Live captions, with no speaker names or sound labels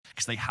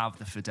because they have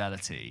the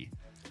fidelity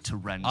to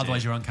render.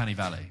 Otherwise, you're Uncanny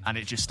Valley. And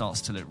it just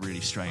starts to look really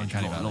strange.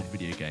 Uncanny a lot Valley. of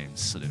video games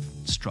sort of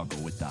struggle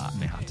with that,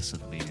 and they have to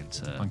sort of lean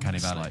into Uncanny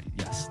Valley.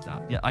 Yes,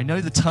 that. Yeah, I know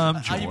the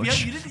term,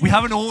 George. You didn't- we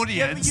have an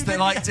audience you that did-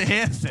 like to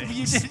hear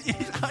things.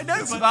 I know,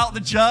 It's about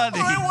the journey.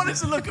 I wanted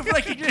to look of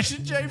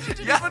recognition, James. You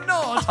didn't even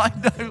nod. I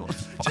know.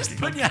 Just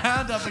putting your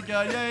hand up and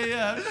going,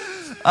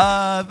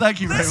 yeah.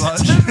 Thank you very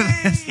much Listen to for me.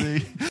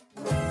 listening.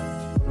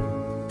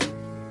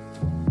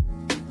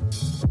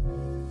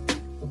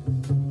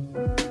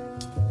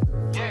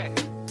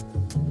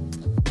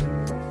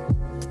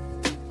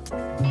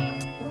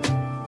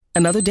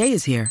 Another day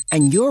is here,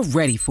 and you're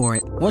ready for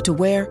it. What to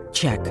wear?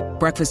 Check.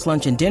 Breakfast,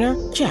 lunch, and dinner?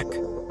 Check.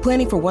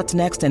 Planning for what's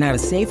next and how to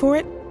save for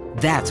it?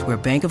 That's where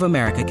Bank of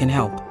America can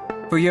help.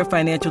 For your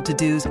financial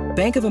to-dos,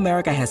 Bank of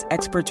America has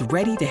experts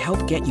ready to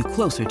help get you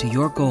closer to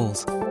your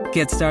goals.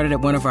 Get started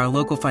at one of our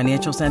local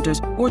financial centers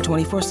or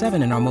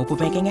 24/7 in our mobile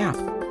banking app.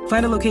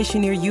 Find a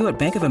location near you at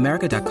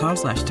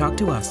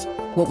bankofamerica.com/talktous.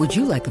 What would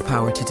you like the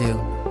power to do?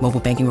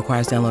 Mobile banking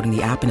requires downloading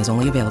the app and is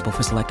only available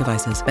for select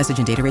devices. Message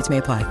and data rates may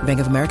apply. Bank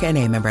of America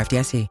N.A., member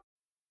FDIC.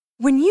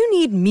 When you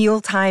need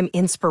mealtime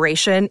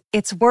inspiration,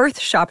 it's worth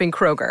shopping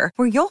Kroger,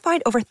 where you'll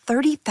find over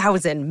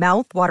 30,000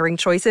 mouth-watering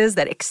choices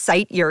that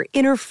excite your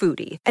inner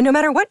foodie. And no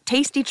matter what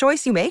tasty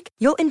choice you make,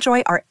 you'll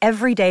enjoy our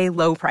everyday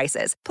low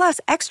prices, plus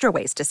extra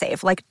ways to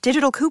save, like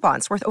digital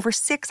coupons worth over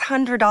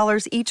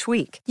 $600 each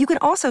week. You can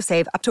also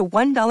save up to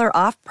 $1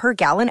 off per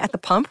gallon at the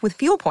pump with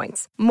fuel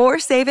points. More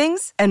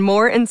savings and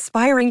more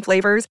inspiring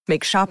flavors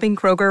make shopping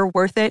Kroger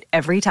worth it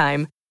every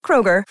time.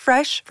 Kroger,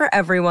 fresh for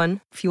everyone.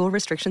 Fuel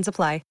restrictions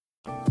apply.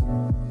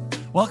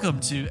 Welcome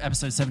to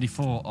episode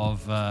 74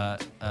 of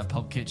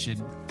Pulp Kitchen.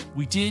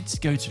 We did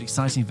go to an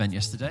exciting event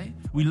yesterday.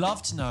 We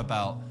love to know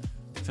about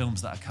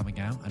films that are coming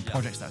out and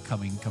projects that are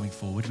coming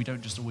forward. We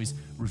don't just always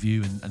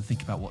review and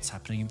think about what's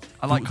happening.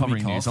 I like the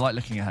covering week news. off. I like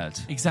looking ahead.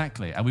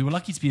 Exactly. And we were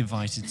lucky to be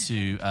invited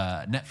to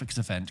a Netflix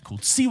event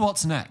called See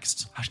What's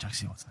Next. Hashtag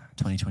see what's next.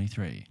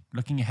 2023.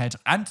 Looking ahead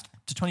and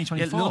to 2024.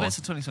 Yeah, little bits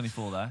of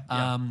 2024 there.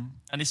 Yeah.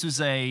 And this was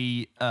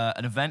an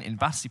event in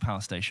Battersea Power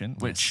Station,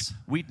 which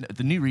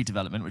the new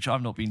redevelopment, which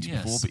I've not been to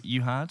before, but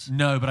you had.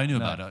 No, but I knew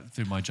about it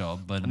through my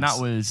job. And that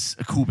was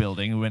a cool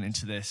building. We went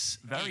into this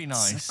very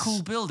nice. It's a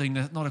cool building,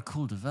 not a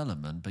cool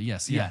development, but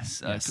yes.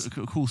 A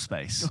cool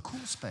space. A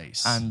cool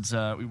space.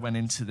 And we went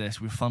into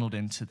this, we were funneled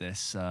into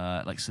this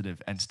like sort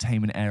of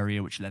entertainment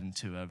area, which led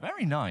into a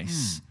very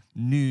nice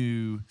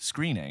new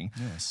screening.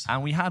 Yes.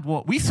 And we had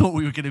what we thought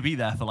we were going to be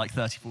there for like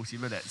 30, 40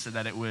 minutes. And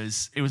then it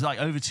was like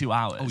over 2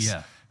 hours. Oh,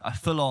 yeah. A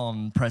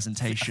full-on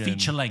presentation. A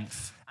feature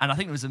length. And I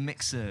think it was a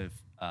mix of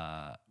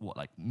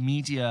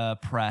media,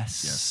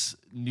 press,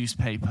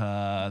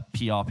 newspaper,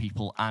 PR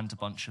people, and a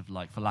bunch of,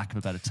 like, for lack of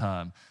a better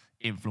term,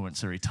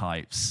 influencery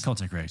types.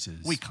 Content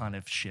creators. We kind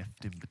of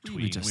shift in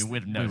between.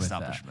 We're no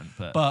establishment.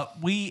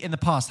 But we, in the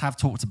past, have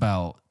talked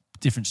about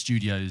different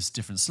studios,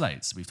 different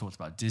slates. We've talked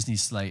about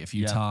Disney's slate a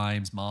few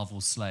times,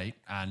 Marvel's slate,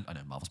 and I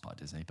know Marvel's part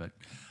of Disney, but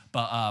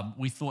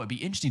we thought it'd be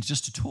interesting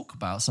just to talk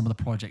about some of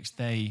the projects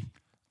they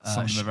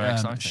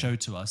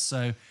showed to us.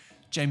 So,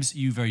 James,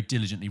 you very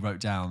diligently wrote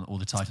down all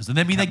the titles, and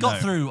they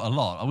got through a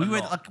lot. We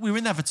were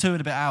in there for 2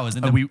 and a bit hours,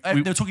 and they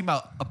were talking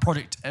about a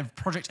project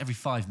every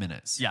 5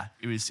 minutes. Yeah,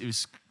 it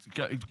was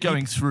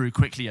going through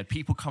quickly. You had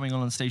people coming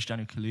on stage.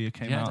 Daniel Kaluuya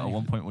came out at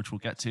one point, which we'll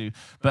get to.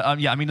 But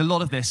I mean, a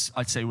lot of this,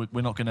 I'd say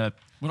we're not going to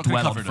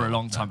dwell on for a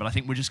long time. But I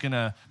think we're just going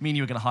to, me and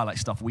you are going to highlight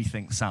stuff we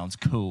think sounds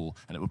cool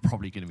and that we're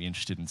probably going to be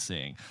interested in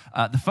seeing.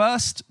 The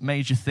first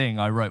major thing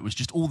I wrote was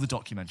just all the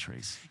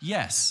documentaries.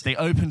 Yes. They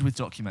opened with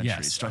documentaries,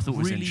 which I thought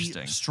was really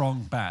interesting.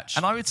 Strong batch.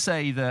 And I would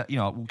say that,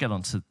 we'll get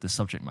on to the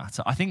subject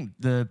matter. I think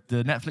the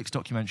Netflix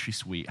documentary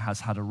suite has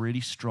had a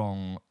really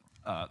strong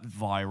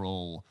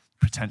viral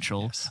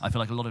potential. Yes. I feel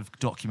like a lot of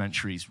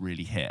documentaries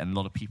really hit, and a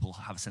lot of people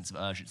have a sense of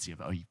urgency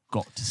of, you've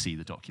got to see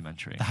the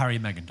documentary. The Harry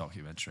and Meghan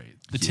documentary,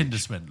 the Tinder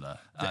Swindler,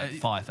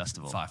 Fire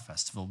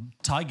Festival,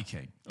 Tiger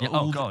King. Yeah.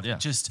 Oh God, yeah.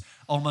 Just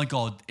my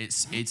God,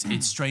 it's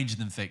stranger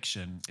than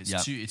fiction.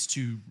 It's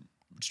too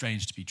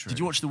strange to be true. Did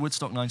you watch the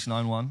Woodstock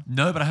 99 one?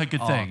 No, but I heard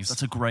good things.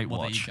 That's a great There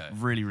watch. you go.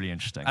 Really, really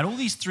interesting. And all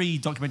these 3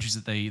 documentaries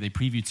that they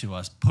previewed to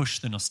us push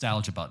the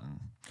nostalgia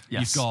button.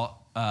 Yes. You've got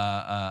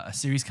a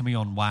series coming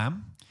on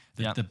Wham,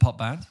 the pop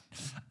band.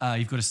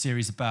 You've got a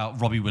series about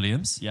Robbie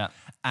Williams. Yeah.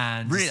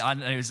 And really,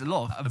 there's a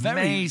lot of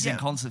amazing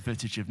concert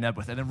footage of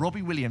Nebworth. And then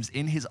Robbie Williams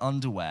in his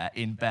underwear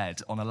in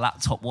bed on a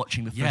laptop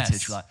watching the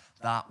footage. Like,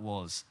 that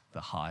was the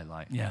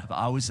highlight. Yeah. But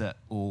I was at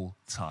all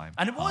time.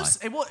 And it was,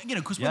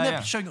 because when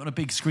they're showing it on a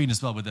big screen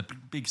as well with a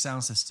big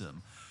sound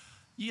system,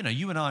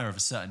 you and I are of a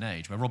certain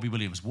age where Robbie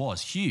Williams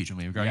was huge when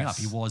we were growing up.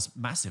 He was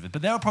massive.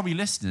 But there are probably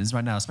listeners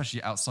right now,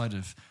 especially outside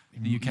of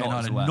the UK and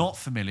Ireland, not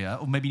familiar,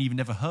 or maybe even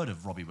never heard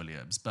of Robbie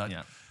Williams. But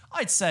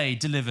I'd say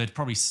delivered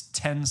probably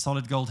 10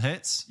 solid gold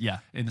hits. Yeah.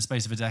 In the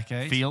space of a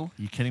decade. Feel?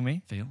 You kidding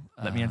me? Feel.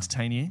 Let me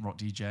entertain you. Rock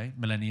DJ.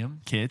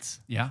 Millennium. Kids.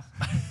 Yeah.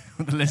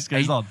 The list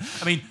goes on.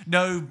 I mean,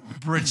 no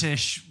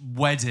British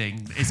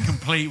wedding is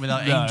complete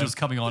without angels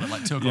coming on at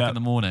like 2 o'clock in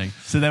the morning.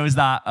 So there was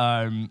that,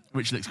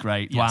 which looks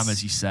great. Yes. Wham,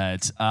 as you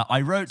said.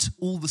 I wrote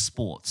all the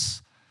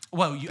sports.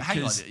 Well,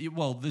 hang on.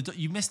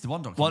 You missed the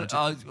one documentary.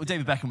 Well,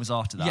 David Beckham was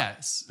after that.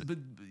 Yes. But,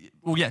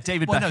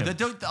 David Beckham.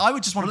 No, I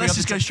would just want to bring let's up...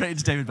 just go straight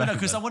into David Beckham. No,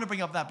 because I want to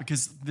bring up that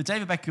because the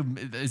David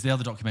Beckham is the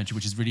other documentary,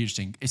 which is really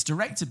interesting. It's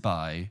directed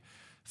by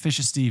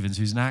Fisher Stevens,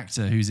 who's an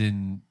actor who's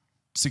in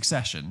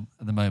Succession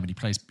at the moment. He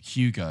plays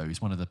Hugo.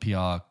 He's one of the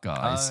PR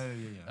guys. Oh,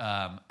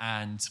 yeah.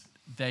 And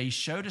they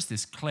showed us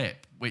this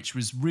clip, which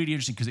was really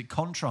interesting because it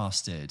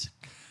contrasted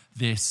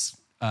this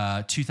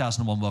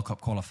 2001 World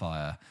Cup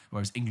qualifier, where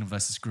it was England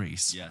versus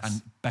Greece,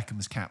 and Beckham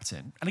was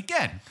captain. And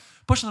again,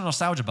 pushing the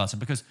nostalgia button,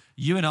 because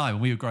you and I,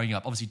 when we were growing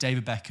up, obviously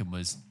David Beckham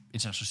was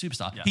international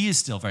superstar. Yeah. He is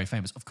still very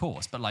famous, of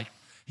course, but like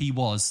he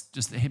was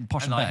just him,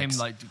 posh and him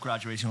like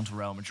graduating onto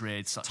Real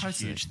Madrid, such a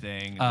huge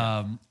thing.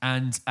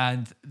 And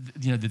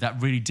you know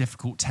that really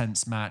difficult,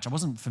 tense match. I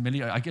wasn't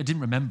familiar. I didn't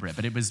remember it,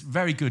 but it was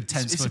very good,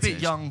 tense. It's footage. A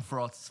bit young for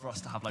us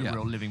to have like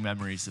real living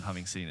memories of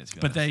having seen it.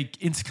 But they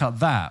intercut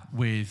that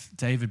with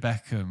David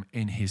Beckham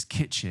in his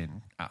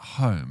kitchen at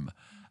home,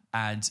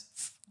 and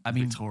I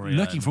mean, Victoria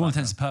looking for all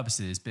intents and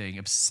purposes, being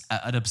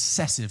an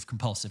obsessive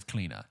compulsive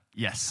cleaner.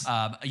 Yes.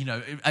 You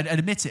know, and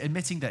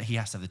admitting that he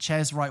has to have the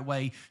chairs the right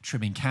way,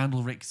 trimming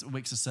candle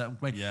wicks a certain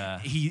way. Yeah.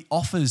 He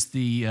offers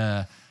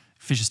the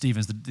Fisher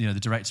Stevens, the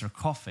director, of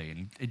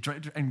coffee,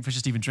 and Fisher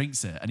Stevens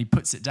drinks it, and he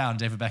puts it down.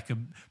 David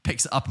Beckham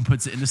picks it up and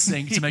puts it in the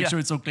sink to make sure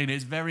it's all clean.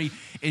 It's very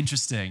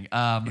interesting.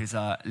 He's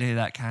like, "Leave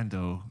that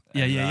candle."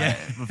 Yeah.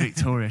 Well,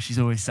 Victoria, she's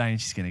always saying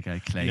she's going to go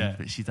clean,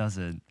 but she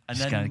doesn't. And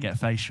she's going to get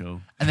facial.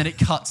 And then it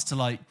cuts to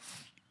like,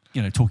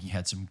 you know, talking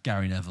heads from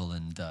Gary Neville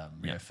and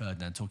Rio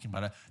Ferdinand talking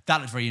about it. That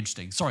looked very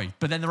interesting. Sorry,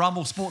 but then there are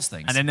more sports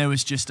things. And then there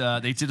was just,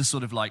 they did a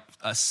sort of like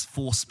a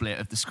force split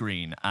of the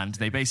screen. And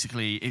they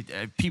basically,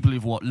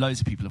 loads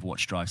of people have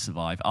watched Drive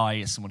Survive. I,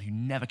 as someone who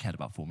never cared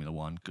about Formula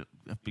One,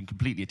 have been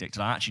completely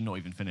addicted. I actually not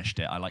even finished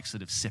it. I like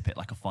sort of sip it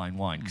like a fine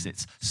wine because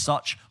it's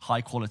such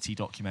high quality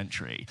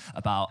documentary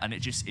about, and it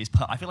just is,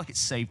 I feel like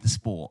it's saved the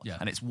sport. Yeah.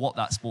 And it's what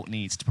that sport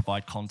needs to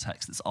provide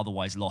context that's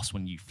otherwise lost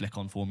when you flick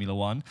on Formula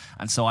One.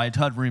 And so I had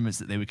heard rumours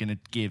that they were going to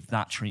give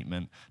that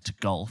treatment to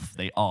golf.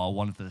 They are.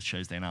 One of the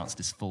shows they announced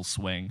is Full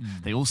Swing.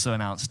 They also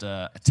announced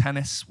a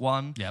tennis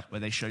one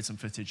where they showed some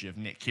footage of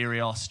Nick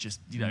Kyrgios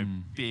just, you know,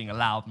 being a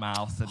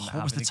loudmouth. And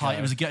what was the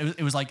title?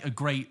 It was like a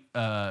great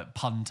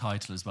pun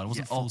title as well. It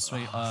wasn't Full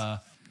Swing.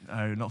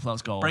 No, not that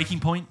was golf. Breaking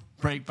Point.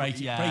 Breaking Point.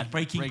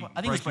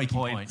 I think it was Breaking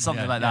Point.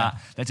 Something like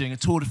that. They're doing a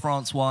Tour de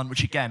France one,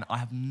 which again, I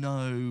have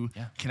no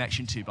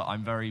connection to, but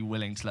I'm very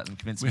willing to let them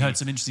convince me. We heard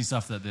some interesting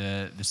stuff that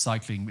the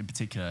cycling in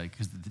particular,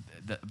 because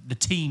the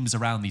teams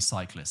around these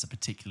cyclists are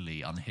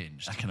particularly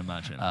unhinged. I can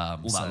imagine. All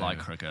that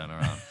lycra going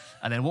around.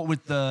 And then what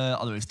with the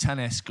other was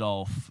tennis,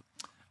 golf.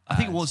 I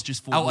think it was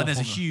just for... and there's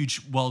a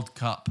huge World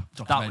Cup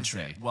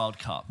documentary. That was it, World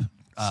Cup.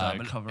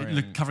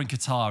 Covering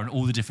Qatar and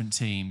all the different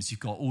teams. You've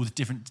got all the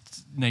different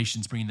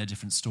nations bringing their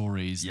different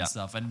stories and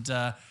stuff. And,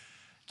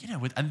 you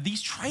know, and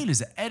these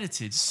trailers are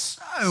edited so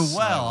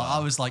well. I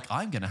was like,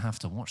 I'm going to have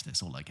to watch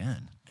this all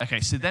again. Okay,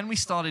 so then we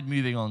started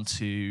moving on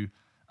to...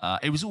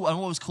 it was all, and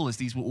what was cool is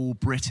these were all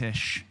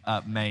British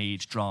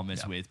made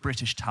dramas with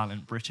British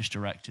talent, British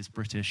directors,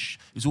 British...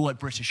 It was all like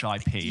British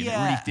IP, and it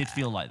really did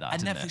feel like that,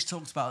 And Netflix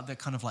talks about the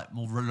kind of like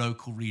more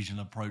local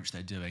regional approach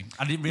they're doing.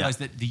 I didn't realise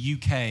that the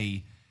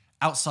UK...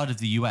 Outside of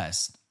the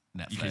US,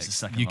 Netflix. UK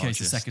is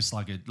the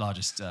second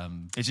largest.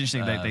 It's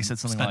interesting. They said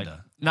something spender. like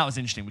that was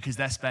interesting because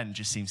their spend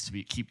just seems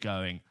to keep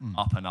going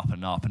up and up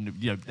and up. And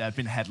you know there have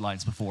been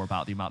headlines before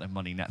about the amount of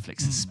money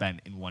Netflix has spent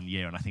in 1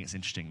 year, and I think it's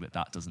interesting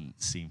that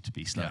doesn't seem to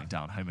be slowing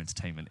down. Home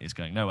entertainment is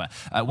going nowhere.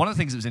 One of the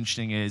things that was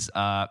interesting is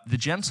The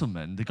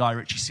Gentleman, the Guy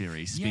Ritchie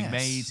series, is being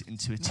made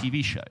into a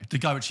TV show. The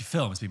Guy Ritchie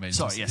film has been made.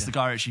 The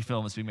Guy Ritchie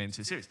film has been made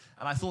into a series,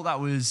 and I thought that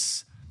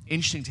was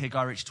interesting to hear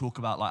Guy Ritchie talk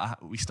about,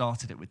 like, we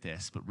started it with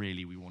this, but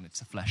really we wanted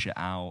to flesh it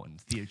out, and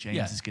Theo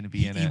James is going to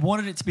be in it. He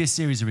wanted it to be a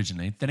series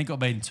originally, then it got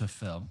made into a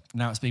film.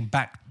 Now it's being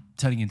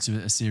turning into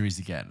a series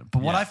again.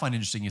 But what I find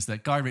interesting is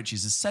that Guy Ritchie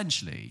is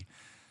essentially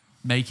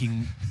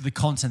making the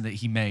content that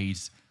he made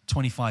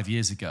 25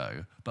 years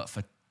ago, but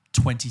for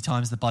 20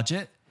 times the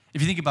budget.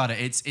 If you think about it,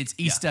 it's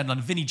East End,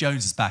 and Vinnie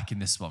Jones is back in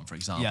this one, for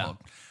example. Yeah.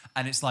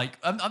 And it's like,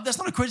 that's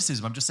not a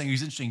criticism, I'm just saying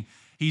he's interesting.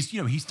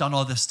 He's done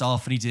other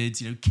stuff, and he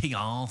did, King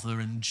Arthur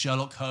and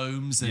Sherlock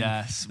Holmes and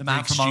The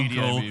Man from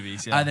U.N.C.L.E.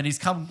 movies, and then he's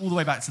come all the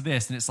way back to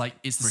this, and it's like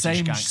it's the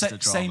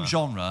same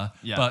genre,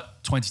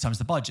 but 20 times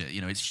the budget.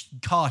 It's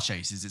car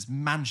chases, it's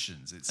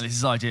mansions, and it's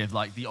this idea of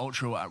like the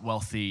ultra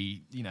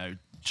wealthy,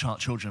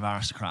 children of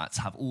aristocrats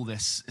have all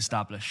this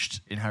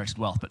established inherited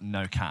wealth but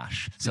no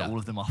cash. So all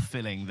of them are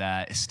filling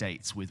their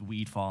estates with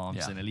weed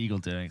farms and illegal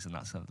doings, and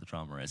that's how the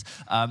drama is.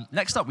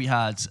 Next up, we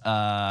had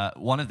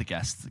one of the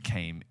guests that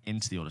came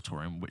into the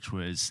auditorium, which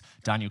was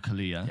Daniel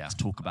Kaluuya, to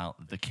talk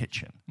about The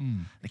Kitchen.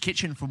 The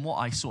Kitchen, from what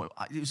I saw,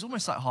 it was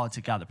almost like hard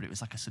to gather, but it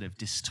was like a sort of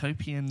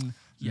dystopian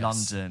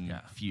London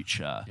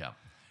future. Yeah.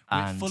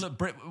 And full of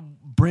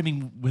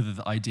brimming with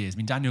ideas. I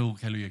mean, Daniel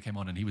Kaluuya came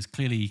on and he was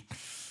clearly,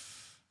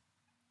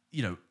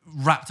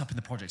 wrapped up in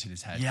the project in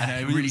his head. Yeah,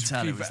 and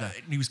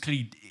he was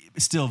clearly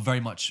still very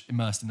much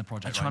immersed in the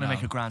project. Trying to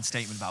make a grand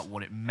statement about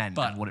what it meant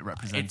and what it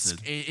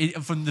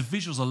represented. From the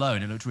visuals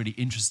alone, it looked really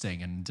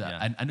interesting.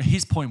 And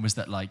his point was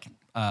that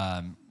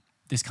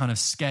this kind of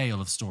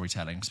scale of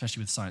storytelling,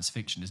 especially with science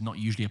fiction, is not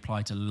usually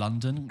applied to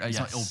London. It's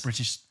not all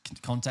British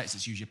context.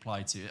 It's usually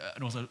applied to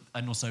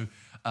and also.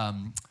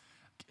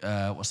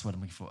 What's the word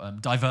I'm looking for?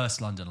 Diverse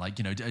London,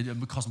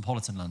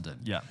 cosmopolitan London.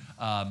 Yeah.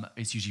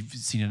 It's usually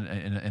seen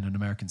in an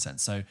American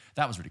sense. So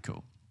that was really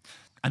cool.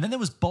 And then there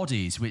was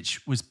Bodies,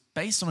 which was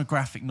based on a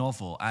graphic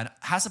novel and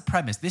has a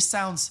premise. This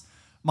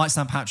might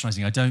sound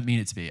patronizing. I don't mean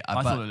it to be.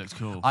 I thought it looked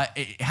cool.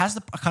 It has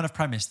a kind of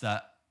premise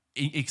that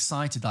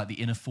excited the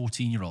inner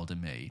 14-year-old in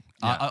me.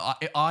 Yeah.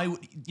 I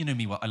you know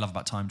me, what I love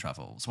about time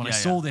travel. So when I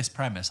saw this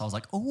premise, I was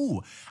like,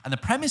 oh. And the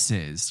premise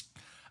is...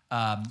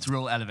 it's a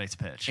real elevator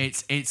pitch.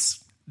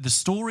 It's the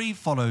story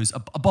follows a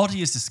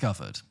body is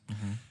discovered,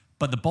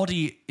 but the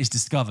body is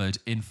discovered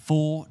in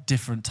 4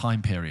 different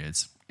time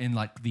periods, in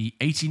the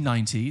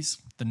 1890s,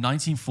 the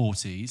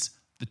 1940s,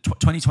 the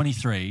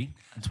 2023,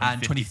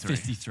 and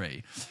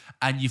 2053.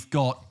 And you've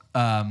got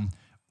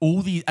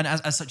all the, and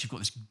as such, you've got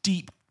this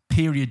deep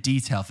period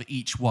detail for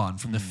each one,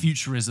 from the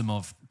futurism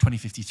of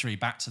 2053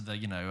 back to the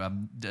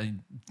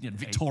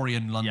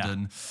Victorian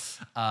London.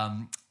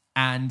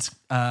 It's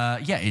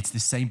the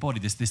same body.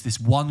 This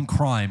one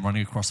crime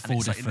running across 4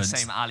 different... in the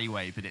same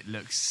alleyway, but it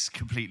looks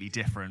completely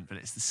different, but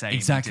it's the same.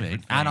 Exactly.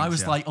 And I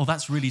was like, oh,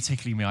 that's really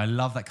tickling me. I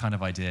love that kind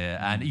of idea.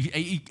 And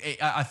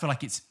I feel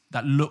like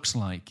that looks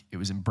like it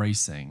was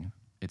embracing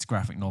its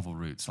graphic novel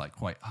roots,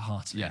 quite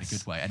heartily in a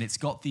good way. And it's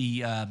got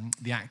the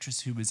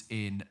actress who was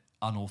in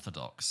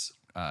Unorthodox,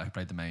 who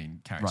played the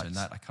main character in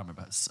that. I can't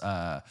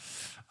remember.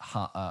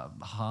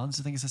 Hans,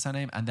 I think is his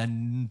surname. And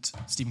then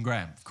Stephen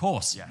Graham, of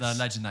course. Yes. The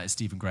legend that is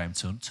Stephen Graham,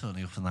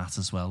 turning up in that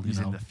as well. He's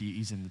in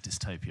the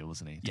dystopia,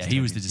 wasn't he? Yeah,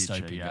 he was the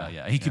dystopia guy.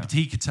 Yeah.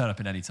 He could turn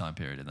up in any time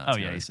period in that. Oh,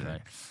 yeah, he's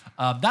great.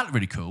 That looked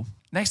really cool.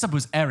 Next up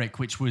was Eric,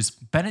 which was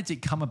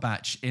Benedict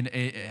Cumberbatch in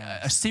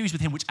a series with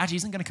him, which actually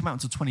isn't going to come out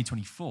until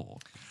 2024.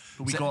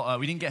 But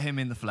we didn't get him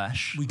in the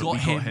flesh. We got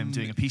him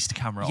doing a piece to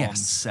camera on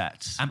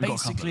set. And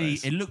basically,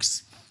 it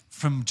looks,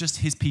 from just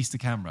his piece to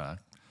camera,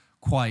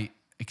 quite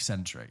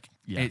eccentric.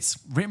 Yeah. It's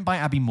written by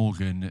Abby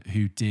Morgan,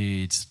 who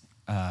did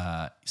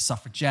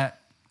Suffragette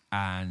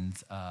and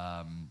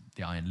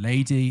The Iron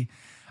Lady,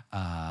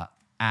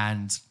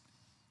 and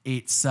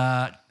it's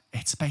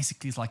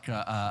basically like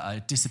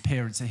a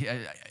disappearance.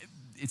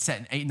 It's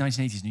set in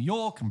 1980s New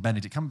York, and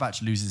Benedict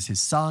Cumberbatch loses his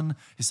son.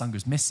 His son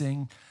goes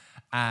missing,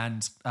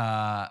 and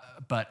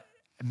but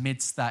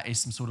amidst that is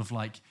some sort of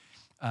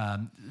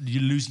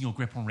you're losing your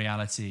grip on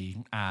reality,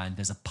 and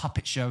there's a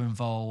puppet show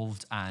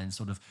involved, and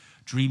sort of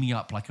dreaming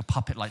up a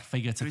puppet-like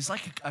figure. It was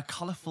like a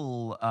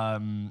colourful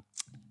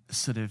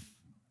sort of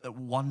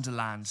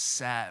Wonderland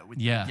set with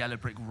the Yellow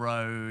Brick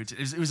Road.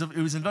 It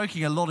was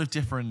invoking a lot of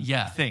different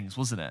things,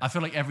 wasn't it? I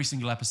feel like every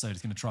single episode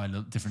is going to try a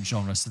different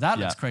genre, so that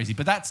looks crazy.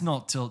 But that's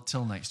not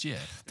till next year.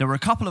 There were a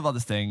couple of other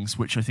things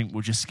which I think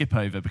we'll just skip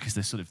over because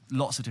there's sort of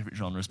lots of different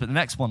genres. But the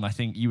next one I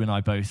think you and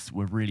I both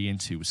were really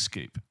into was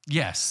Scoop.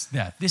 Yes,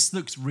 this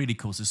looks really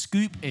cool. So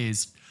Scoop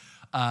is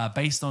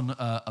based on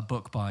a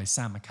book by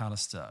Sam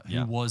McAllister,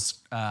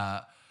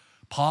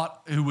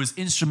 who was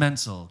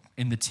instrumental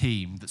in the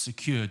team that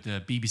secured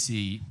the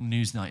BBC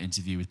Newsnight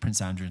interview with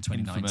Prince Andrew in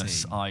 2019.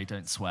 Infamous I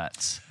Don't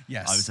Sweat.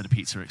 Yes. I was at a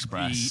Pizza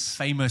Express. The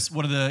famous,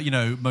 one of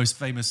the most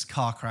famous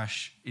car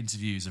crash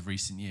interviews of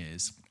recent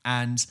years.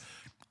 And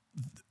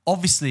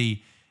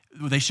obviously,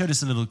 they showed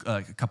us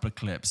a couple of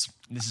clips.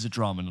 This is a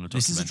drama, not a documentary.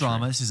 This is a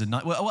drama. This is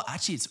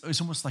actually,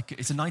 it's almost like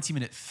it's a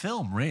 90-minute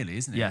film, really,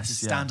 isn't it? Yes,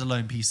 it's a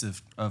standalone piece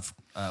of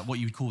what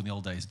you would call in the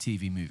old days a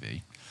TV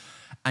movie.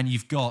 And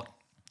you've got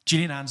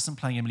Gillian Anderson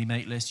playing Emily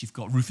Maitlis. You've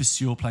got Rufus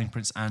Sewell playing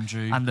Prince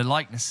Andrew. And the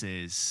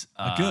likenesses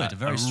are good,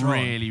 very strong.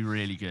 Really,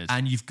 really good.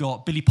 And you've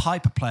got Billy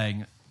Piper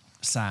playing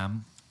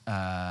Sam.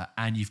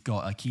 And you've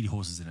got Keely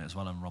Horses in it as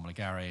well, and Romola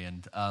Gary.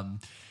 And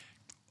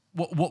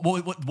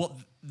what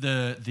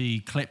the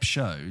clip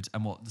showed,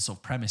 and what the sort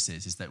of premise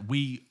is that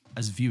we,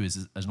 as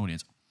viewers, as an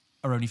audience,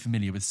 are only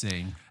familiar with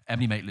seeing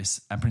Emily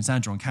Maitlis and Prince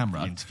Andrew on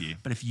camera. The interview.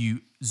 But if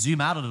you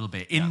zoom out a little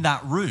bit, in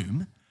that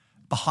room,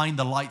 behind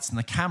the lights and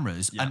the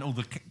cameras and all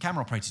the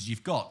camera operators,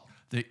 you've got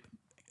the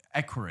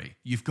Equerry.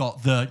 You've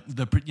got the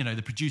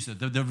producer,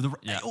 probably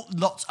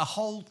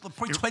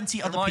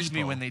 20 other people. It reminds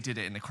me when they did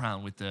it in The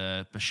Crown with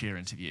the Bashir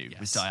interview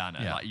with Diana.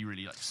 Yeah. Like you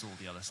really saw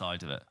the other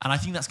side of it. And I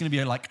think that's going to be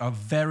a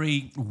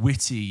very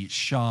witty,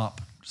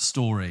 sharp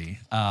story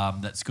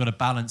that's got a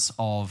balance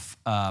of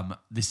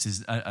this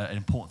is an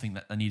important thing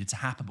that needed to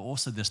happen, but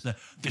also the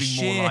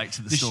sheer more light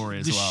to the story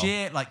as well. The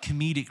sheer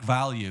comedic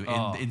value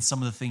in some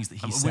of the things that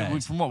he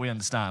said. From what we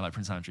understand,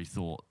 Prince Andrew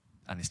thought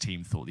and his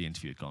team thought the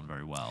interview had gone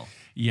very well.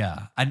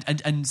 Yeah,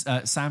 and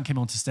Sam came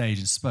onto stage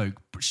and spoke.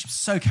 But she's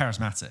so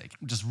charismatic,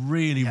 just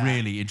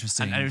really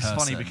interesting. And it was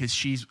funny because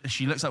she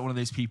looks like one of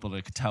those people that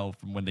I could tell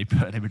from when they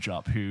put an image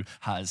up who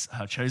has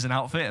her chosen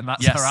outfit, and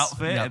that's her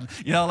outfit. Yep.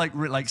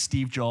 And like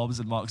Steve Jobs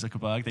and Mark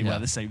Zuckerberg, they wear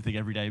the same thing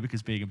every day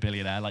because being a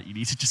billionaire, you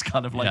need to just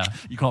kind of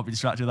you can't be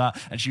distracted with that.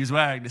 And she was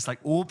wearing this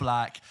all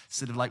black,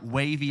 sort of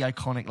wavy,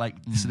 iconic,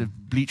 sort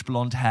of bleach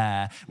blonde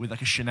hair with a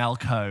Chanel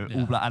coat,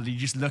 all black, and you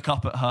just look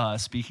up at her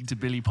speaking to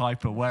Billie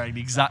Piper wearing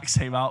the exact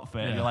same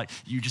outfit. And you're like,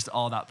 you just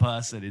are that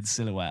person in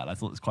silhouette. And I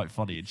thought it was quite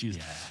funny. And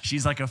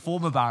she's like a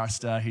former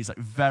barrister who's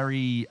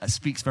very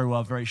speaks very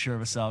well, very sure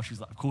of herself. She's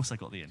like, of course I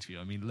got the interview.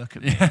 I mean, look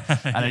at me.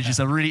 And it's just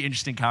a really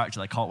interesting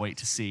character. I can't wait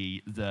to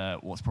see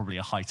what's probably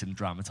a heightened,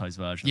 dramatized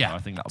version. Yeah, I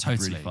think that would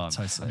be really fun.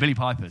 Totally. Billie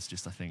Piper's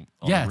just, I think,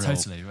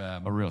 totally.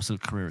 A real sort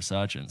of career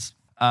resurgence.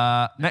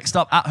 Next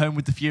up, At Home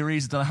with the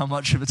Furies. I don't know how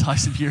much of a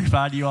Tyson Fury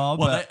fan you are.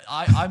 Well,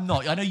 I'm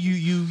not. I know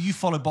you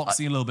follow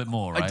boxing a little bit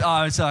more, right?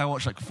 I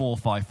watch 4 or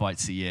 5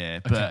 fights a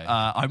year, but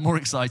I'm more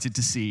excited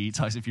to see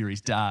Tyson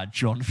Fury's dad,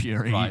 John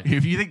Fury. Right.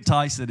 If you think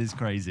Tyson is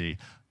crazy,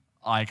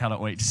 I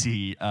cannot wait to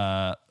see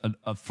a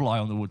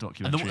fly-on-the-wall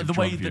documentary and the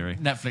way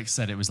that Netflix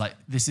said it was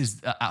this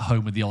is At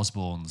Home with the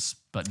Osbournes,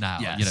 but now,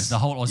 the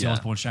whole Ozzy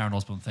Osbourne, Sharon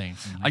Osbourne thing.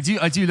 I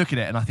do look at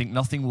it, and I think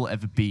nothing will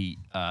ever beat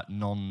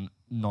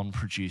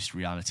non-produced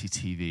reality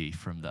TV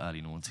from the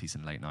early noughties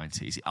and late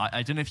 90s.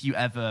 I don't know if you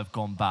ever have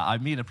gone back.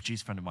 Me and a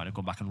producer friend of mine have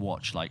gone back and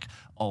watched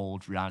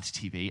old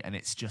reality TV, and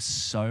it's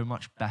just so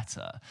much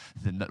better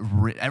than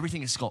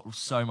everything. It's got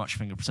so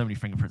many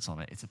fingerprints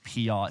on it. It's a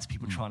PR. It's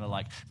people trying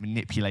to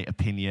manipulate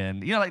opinion.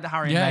 The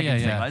Harry and Meghan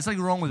thing. There's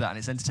nothing wrong with that, and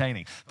it's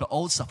entertaining. But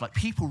old stuff,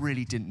 people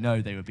really didn't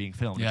know they were being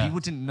filmed. Yeah. People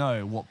didn't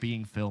know what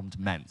being filmed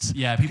meant.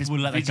 Yeah, people would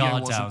let their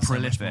guard down.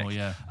 Prolific. So much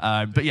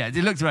more, but yeah, it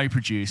looked very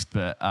produced,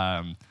 but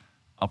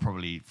I'll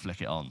probably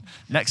flick it on.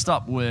 Next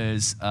up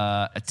was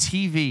a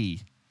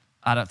TV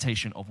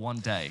adaptation of One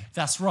Day.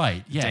 That's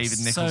right, yes. David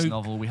Nichols'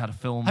 novel. We had a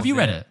film. Have you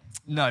read it?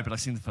 No, but I've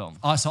seen the film.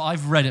 So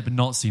I've read it but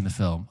not seen the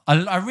film.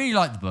 I really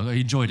liked the book. I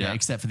enjoyed it,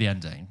 except for the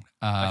ending.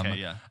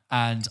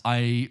 And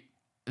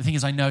the thing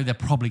is, I know they're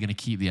probably going to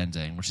keep the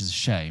ending, which is a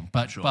shame.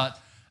 But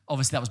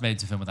obviously that was made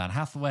into a film with Anne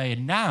Hathaway,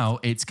 and now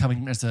it's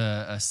coming as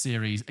a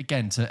series,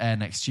 again, to air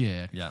next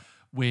year. Yeah.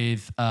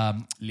 With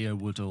Leo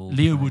Woodall,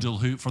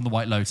 who from The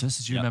White Lotus,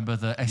 as you remember,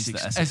 the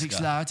Essex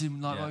lad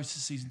in White Lotus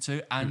season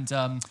 2, and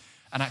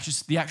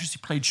the actress who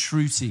played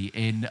Shruti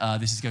in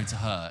This Is Going to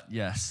Hurt.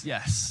 Yes.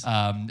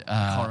 I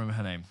can't remember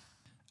her name.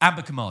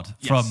 Amber Commod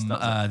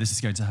from This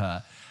Is Going to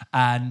Hurt,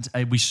 and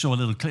we saw a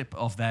little clip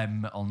of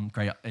them on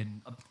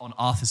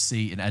Arthur's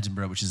Seat in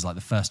Edinburgh, which is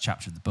the first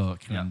chapter of the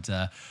book, and.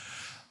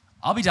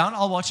 I'll be down.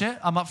 I'll watch it.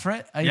 I'm up for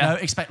it. You know,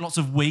 expect lots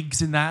of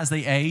wigs in that as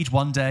they age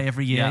one day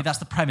every year. Yeah. That's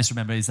the premise.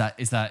 Remember, is that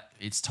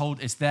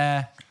it's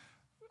their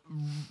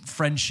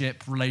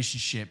friendship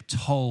relationship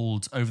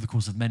told over the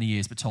course of many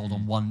years, but told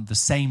on the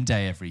same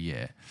day every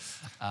year.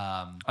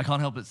 I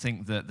can't help but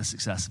think that the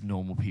success of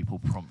Normal People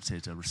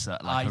prompted a research,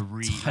 I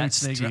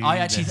totally agree.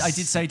 I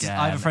did say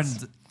I have a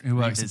friend who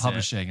works in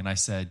publishing, and I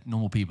said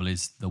Normal People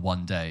is the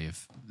one day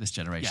of this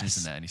generation,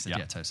 isn't it? And he said,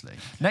 yeah, totally.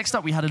 Next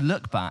up, we had a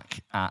look back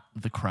at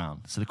The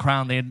Crown. So The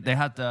Crown, they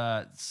had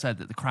said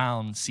that The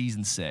Crown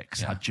season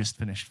 6 had just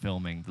finished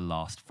filming the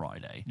last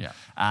Friday. Yeah.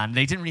 And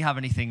they didn't really have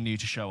anything new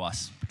to show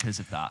us because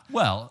of that.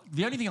 Well,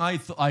 the only thing I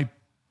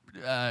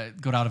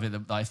got out of it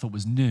that I thought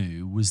was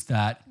new was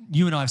that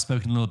you and I have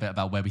spoken a little bit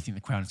about where we think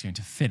The Crown is going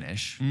to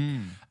finish.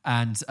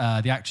 And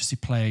the actress who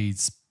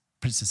plays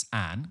Princess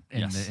Anne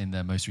in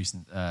the most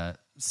recent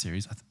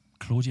series,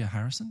 Claudia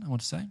Harrison, I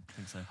want to say. I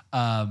think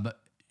so.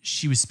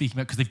 She was speaking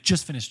about, because they've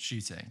just finished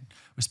shooting,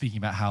 was speaking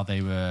about how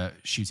they were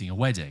shooting a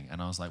wedding.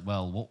 And I was like,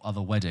 well, what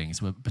other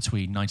weddings were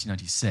between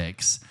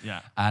 1996?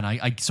 Yeah.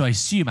 And so I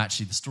assume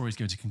actually the story is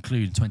going to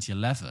conclude in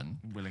 2011.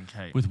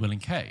 With Will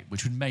and Kate,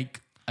 which would make,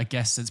 I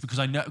guess, sense,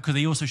 because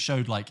they also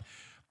showed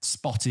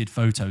spotted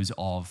photos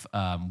of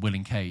Will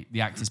and Kate,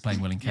 the actors playing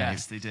Will and Kate.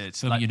 Yes, they did.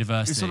 Filming at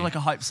university. It's sort of like a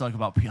hype cycle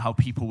about how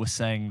people were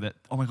saying that,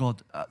 oh my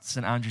God,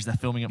 St. Andrews, they're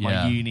filming at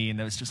my uni, and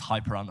there was just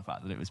hype around the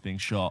fact that it was being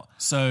shot.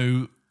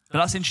 But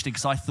that's interesting,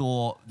 because I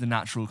thought the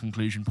natural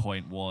conclusion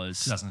point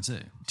was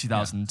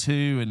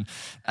 2002, and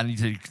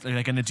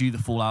they're going to do the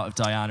fallout of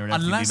Diana and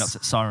everything.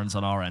 Sirens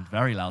on our end,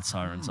 very loud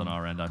sirens on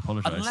our end. I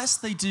apologise. Unless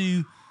they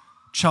do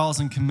Charles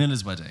and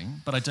Camilla's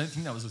wedding, but I don't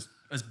think that was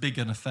as big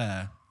an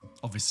affair.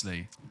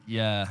 Obviously,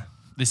 yeah.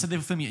 They said they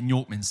were filming it in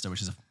York Minster,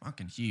 which is a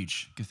fucking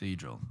huge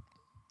cathedral.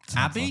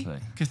 Abbey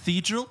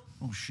Cathedral.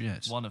 Oh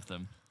shit, one of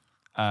them.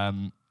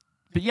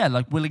 But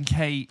yeah, Will and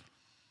Kate.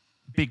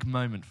 big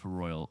moment for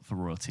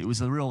royalty. It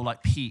was a real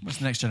like peak. It's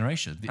the next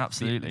generation.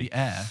 Absolutely. The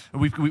heir.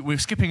 We're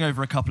skipping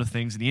over a couple of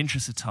things in the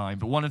interest of time,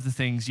 but one of the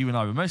things you and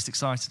I were most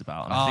excited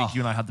about, and I think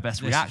you and I had the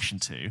best reaction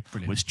to,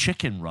 was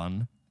Chicken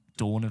Run,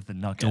 Dawn of the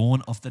Nugget.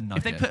 Dawn of the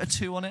Nugget. If they put a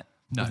 2 on it,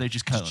 no, or they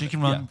just curl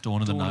Chicken Run,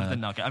 Dawn of the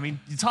Nugget. I mean,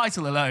 the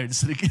title alone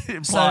sort of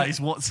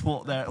implies what's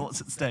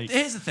at stake.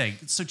 Here's the thing.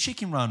 So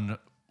Chicken Run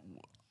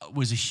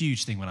was a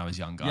huge thing when I was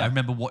younger. I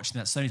remember watching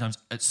that so many times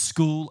at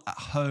school, at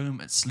home,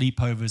 at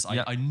sleepovers.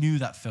 I knew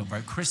that film.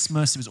 Right,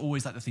 Christmas, it was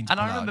always like the thing to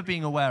pull I remember out.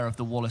 being aware of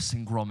the Wallace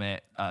and Gromit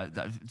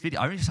that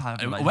video. I really just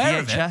have like aware VHS.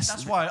 of it.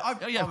 That's why.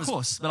 Of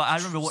course. But I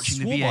remember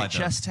watching the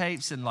VHS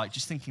tapes and like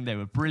just thinking they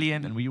were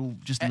brilliant, and we all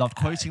just loved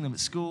quoting them at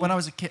school. When I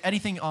was a kid,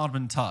 anything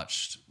Aardman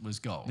touched was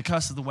gold. The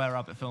Curse of the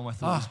Were-Rabbit film I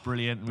thought was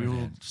brilliant. And we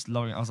were all just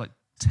loving it. I was like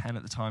 10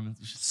 at the time, and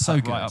just so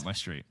good, right up my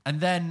street.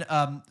 And then,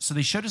 so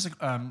they showed us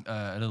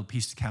a little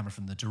piece of camera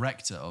from the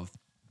director of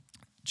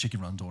Chicken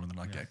Run, Dawn of the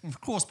Nugget. And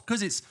of course,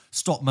 because it's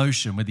stop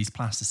motion with these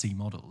plasticine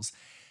models,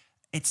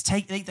 they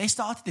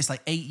started this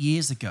like 8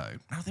 years ago.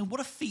 And I think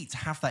what a feat to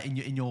have that in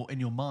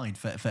your mind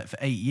for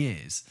 8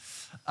 years.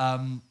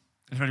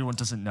 If anyone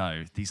doesn't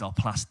know, these are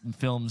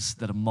films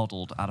that are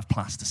modelled out of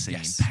plasticine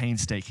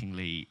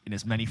painstakingly in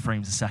as many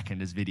frames a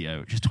second as video,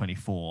 which is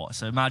 24.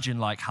 So imagine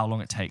like how long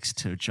it takes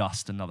to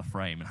adjust another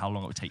frame and how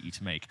long it would take you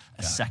to make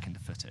a second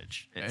of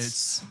footage.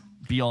 It's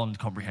beyond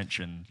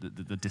comprehension,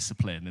 the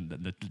discipline and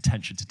the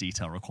attention to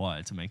detail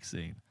required to make a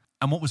scene.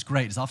 And what was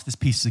great is after this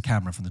piece of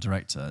camera from the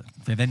director,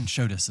 they then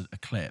showed us a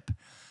clip,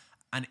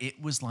 and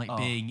it was like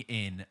being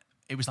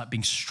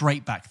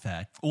straight back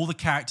there. All the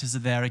characters are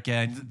there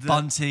again.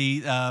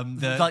 Bunty,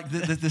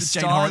 the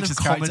style of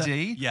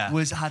comedy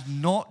had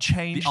not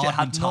changed. The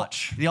Aardman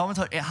touch.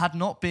 It had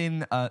not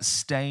been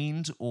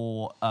stained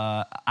or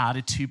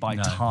added to by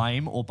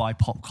time or by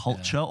pop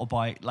culture or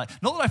by like.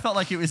 Not that I felt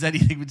like it was had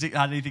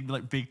anything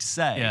like big to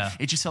say. Yeah.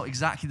 It just felt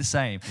exactly the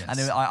same. Yes.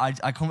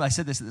 And I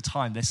said this at the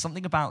time. There's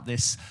something about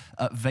this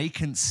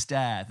vacant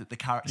stare that the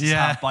characters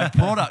have by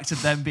product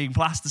of them being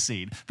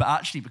plasticine, but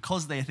actually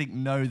because they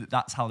know that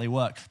that's how they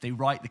work. They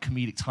write the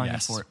comedic timing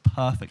for it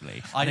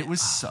perfectly. And it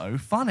was so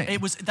funny.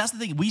 That's the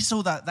thing. We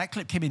saw that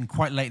clip came in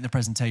quite late in the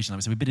prepresentation.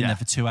 Obviously, we've been in there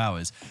for 2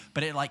 hours.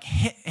 But it like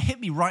hit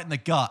me right in the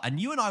gut. And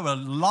you and I were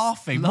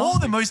laughing more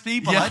than most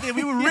people. Yeah. I think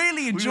we were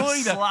really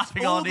enjoying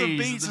it. All the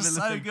beats are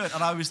so good.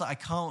 And I was like, I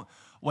can't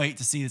wait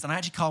to see this. And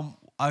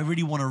I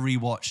really want to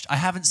rewatch. I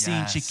haven't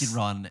seen Chicken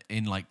Run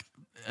in like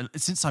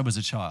since I was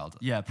a child.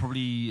 Yeah,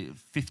 probably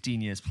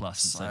 15 years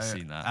plus since I've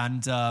seen that.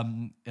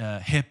 And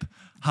Hip,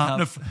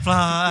 Hunt,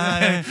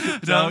 Fly,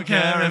 Don't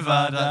Care If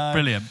I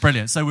Die.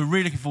 Brilliant. So we're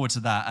really looking forward to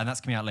that, and that's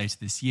coming out later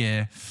this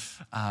year.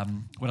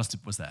 What else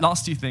was there?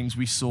 Last 2 things,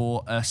 we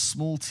saw a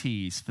small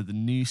tease for the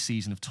new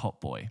season of Top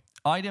Boy.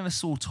 I never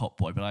saw Top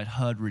Boy, but I'd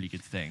heard really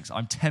good things.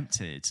 I'm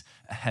tempted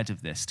ahead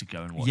of this to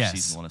go and watch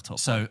season 1 of Top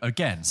Boy. So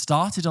again,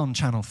 started on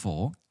Channel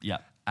 4. Yeah.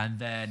 And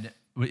then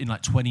in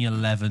like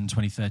 2011,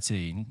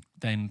 2013,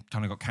 then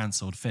kind of got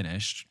cancelled,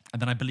 finished.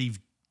 And then I believe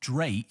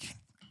Drake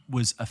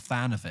was a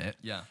fan of it.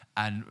 Yeah.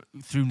 And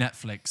through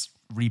Netflix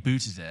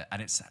rebooted it,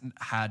 and it's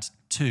had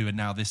 2 and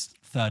now this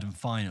 3rd and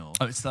final.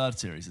 Oh, it's 3rd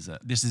series, is it?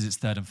 This is its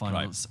 3rd and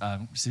final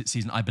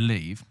season, I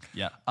believe.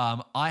 Yeah.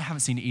 I haven't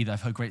seen it either.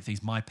 I've heard great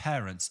things. My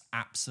parents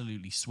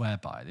absolutely swear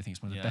by it. They think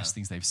it's one of the best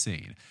things they've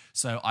seen.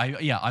 So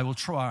I will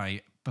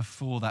try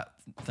before that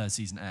 3rd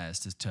season airs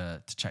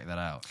to check that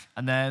out.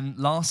 And then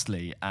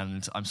lastly,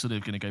 and I'm sort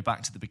of going to go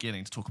back to the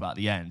beginning to talk about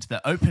the end,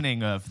 the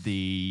opening of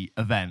the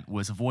event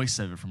was a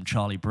voiceover from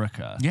Charlie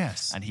Brooker.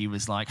 Yes. And he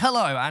was like,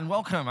 hello and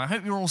welcome. I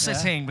hope you're all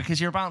sitting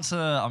because you're about to...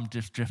 I'm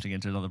just drifting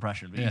into another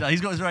impression. But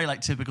he's got his very like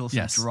typical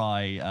sort of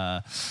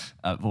dry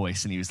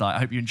voice. And he was like, I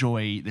hope you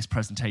enjoy this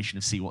presentation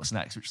of See What's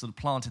Next, which sort of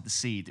planted the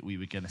seed that we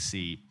were going to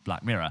see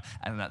Black Mirror.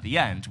 And then at the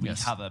end, we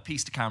have a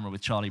piece to camera with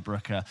Charlie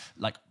Brooker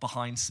like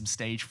behind some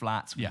stage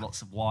flats with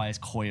lots of wires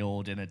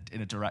coiled in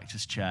a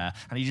director's chair,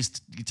 and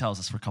he tells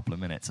us for a couple of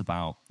minutes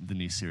about the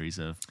new series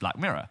of Black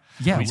Mirror.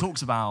 Yeah, he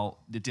talks about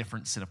the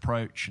difference in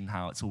approach and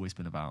how it's always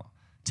been about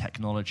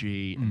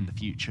technology and the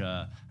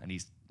future, and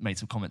he's made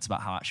some comments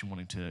about how actually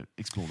wanting to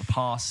explore the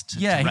past,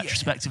 to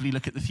retrospectively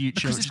look at the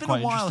future. Because it's been a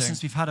while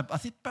since we've had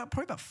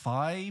probably about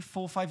 4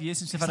 or 5 years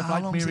since we've had a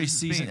Black Mirror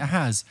season. It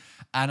has,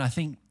 and I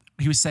think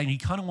he was saying he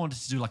kind of wanted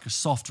to do like a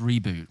soft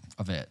reboot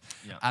of it.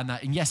 Yeah.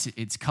 And yes,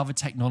 it's covered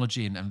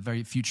technology and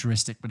very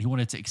futuristic, but he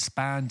wanted to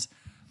expand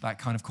that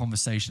kind of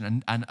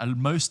conversation. And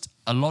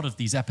a lot of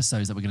these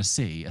episodes that we're going to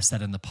see are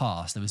set in the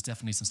past. There was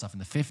definitely some stuff in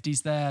the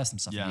 50s there, some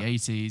stuff in the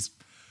 80s.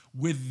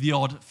 With the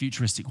odd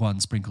futuristic one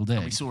sprinkled in.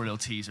 And we saw a little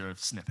teaser of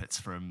snippets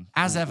from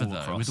As ever,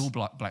 though, with all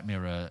Black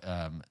Mirror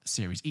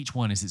series, each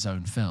one is its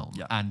own film.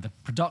 Yeah. And the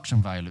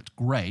production value looked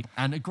great.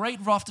 And a great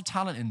raft of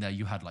talent in there.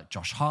 You had like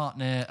Josh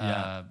Hartnett,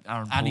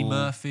 Annie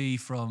Murphy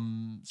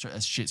from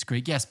Schitt's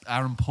Creek. Yes,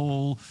 Aaron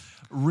Paul.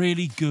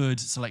 Really good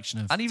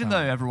selection of And even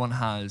talent. though everyone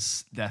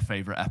has their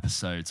favourite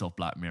episodes of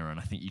Black Mirror, and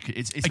I think you could...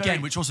 It's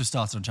again, which also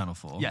started on Channel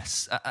 4.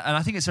 Yes. And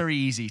I think it's very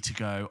easy to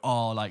go,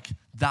 oh, like,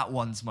 that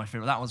one's my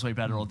favourite, that one's way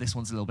better, or this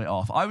one's a little bit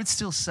off. I would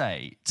still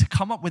say to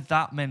come up with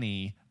that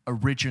many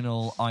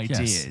original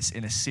ideas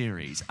in a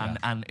series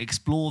and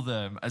explore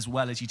them as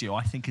well as you do,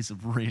 I think is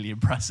really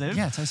impressive.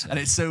 Yeah, totally. And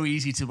it's so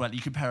easy to,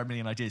 you compare a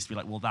million ideas to be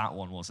like, well, that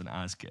one wasn't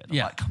as good. I'm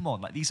like, come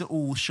on, like these are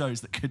all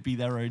shows that could be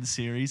their own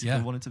series if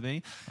they wanted to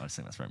be. I just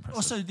think that's very impressive.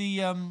 Also,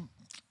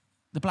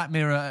 the Black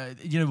Mirror,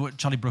 you know what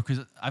Charlie Brooker is?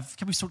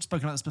 Can we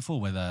spoken about this before?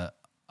 Whether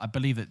I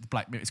believe that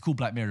Black Mirror, it's called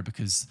Black Mirror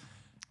because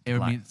it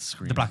would mean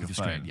the black of your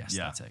screen. Yes,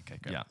 that's it. Okay,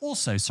 great. Yeah.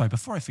 Also, sorry,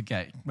 before I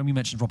forget, when we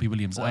mentioned Robbie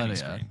Williams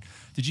earlier,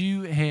 did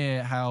you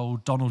hear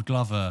how Donald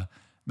Glover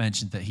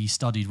mentioned that he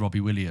studied Robbie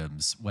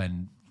Williams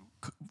when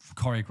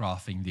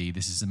choreographing the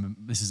This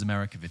Is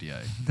America video?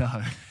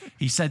 No.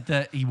 He said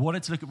that he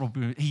wanted to look at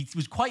Robbie Williams. He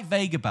was quite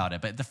vague about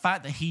it, but the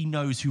fact that he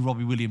knows who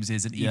Robbie Williams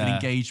is and even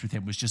engaged with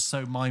him was just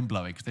so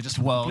mind-blowing because they're just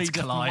worlds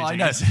colliding.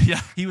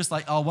 He was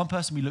like, one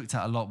person we looked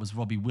at a lot was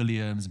Robbie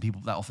Williams, and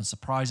people that often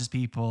surprises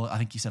people. I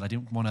think he said, I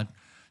didn't want to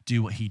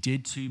do what he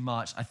did too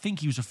much. I think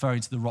he was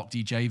referring to the Rock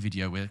DJ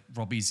video where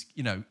Robbie's,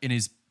 in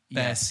his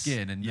bare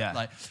skin and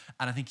and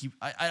I think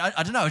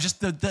I don't know, just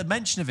the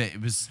mention of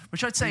it was,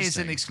 which I'd say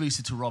isn't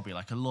exclusive to Robbie.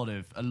 Like a lot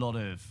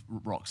of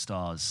rock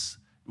stars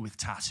with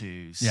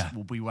tattoos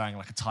will be wearing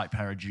like a tight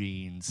pair of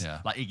jeans,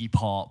 like Iggy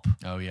Pop.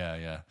 Oh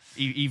yeah.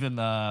 Even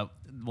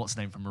what's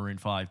the name from Maroon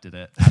 5 did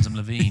it? Adam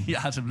Levine.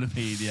 Adam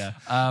Levine.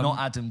 Not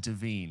Adam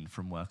Devine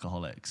from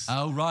Workaholics.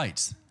 Oh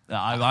right.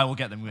 I will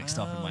get them mixed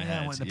up in my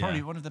head. Well, they're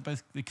probably one of them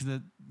both because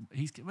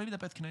maybe they're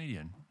both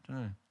Canadian. I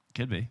don't know.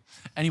 Could be.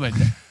 Anyway,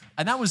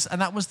 and that was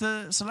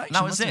the selection.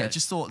 That was it. I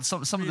just thought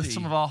some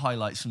of our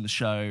highlights from the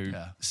show,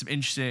 some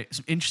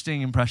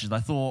interesting impressions. I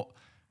thought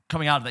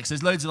coming out of it, because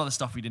there's loads of other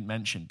stuff we didn't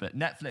mention, but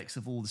Netflix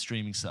of all the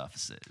streaming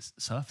services,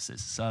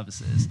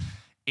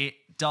 it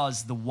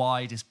does the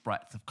widest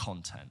breadth of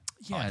content.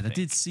 Yeah, that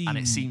did seem, and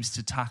it seems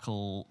to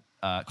tackle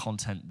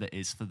content that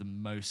is for the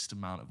most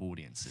amount of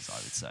audiences, I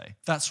would say.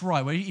 That's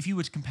right. Well, if you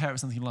were to compare it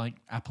with something like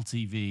Apple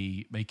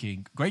TV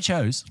making great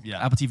shows,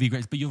 Apple TV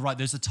great, but you're right,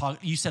 there's a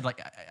target. You said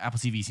like Apple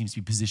TV seems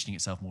to be positioning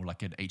itself more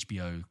like an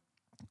HBO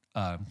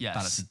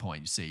balancing point,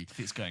 you see. If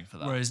it's going for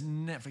that. Whereas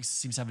Netflix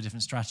seems to have a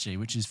different strategy,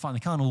 which is fine. They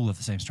can't all have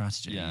the same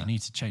strategy. You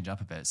need to change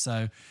up a bit.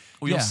 So,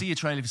 or you'll see a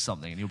trailer for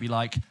something and you'll be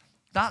like,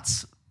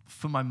 that's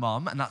for my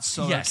mum, and that's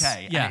so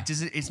okay. Yeah.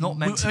 And it's not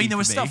meant to be. There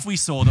was stuff we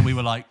saw that we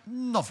were like,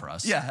 not for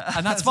us. Yeah.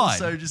 And that's fine.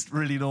 So just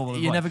really normal.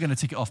 You're never going to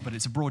tick it off, but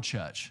it's a broad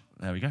church.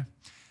 There we go.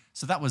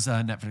 So that was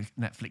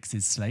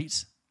Netflix's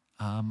slate.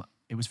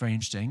 It was very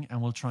interesting,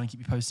 and we'll try and keep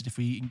you posted if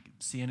we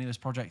see any of those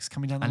projects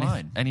coming down the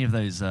line. If any of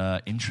those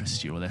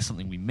interest you, or there's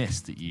something we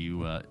missed that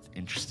you are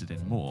interested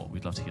in more,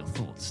 we'd love to hear your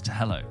thoughts to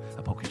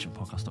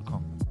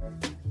hello@popkitchenpodcast.com.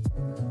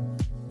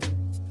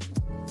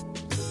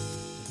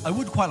 I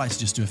would quite like to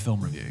just do a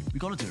film review. We've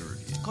got to do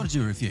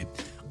a review.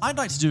 I'd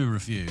like to do a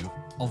review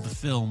of the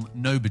film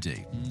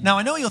Nobody. Now,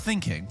 I know what you're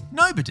thinking.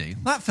 Nobody?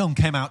 That film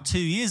came out 2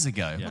 years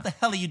ago. Yeah. What the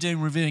hell are you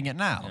doing reviewing it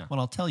now? Yeah. Well,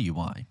 I'll tell you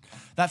why.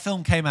 That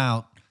film came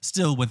out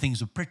still when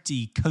things were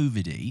pretty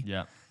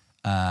COVID-y,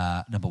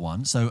 number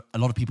one. So a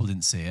lot of people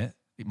didn't see it,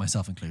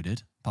 myself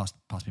included. Passed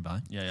me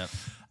by. Yeah.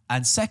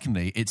 And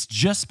secondly, it's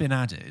just been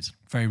added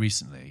very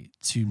recently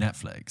to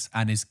Netflix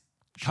and is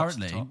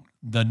currently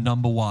the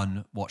number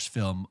one watched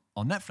film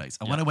on Netflix.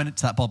 And when I went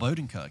into that Bob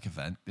Odenkirk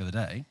event the other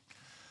day,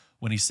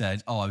 when he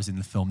said, I was in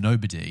the film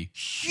Nobody,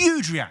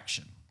 huge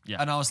reaction.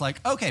 Yeah. And I was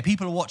like, okay,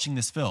 people are watching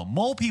this film.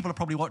 More people are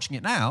probably watching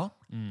it now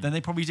than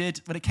they probably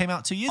did when it came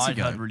out 2 years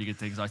ago. I'd heard really good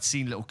things. I'd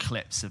seen little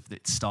clips of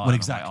it starting. Well,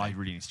 exactly. I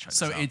really need to check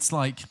this out. So it's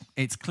like,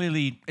 it's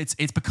clearly, it's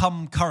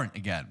become current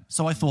again.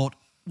 So I thought,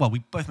 well, we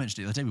both mentioned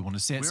it the other day. We wanted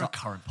to see it. We're a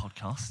current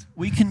podcast.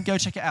 We can go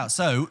check it out.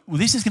 So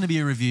this is going to be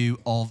a review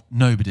of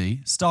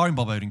Nobody, starring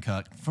Bob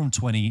Odenkirk from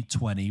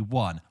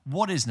 2021.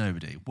 What is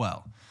Nobody?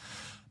 Well,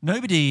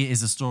 Nobody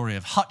is a story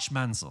of Hutch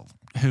Mansell,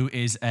 who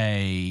is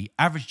a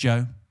average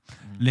Joe,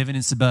 living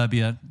in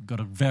suburbia, got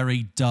a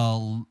very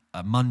dull,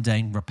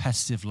 mundane,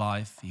 repetitive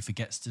life. He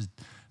forgets to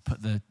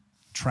put the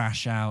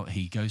trash out.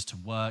 He goes to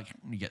work.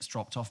 He gets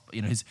dropped off.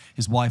 You know,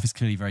 his wife is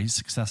clearly very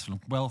successful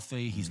and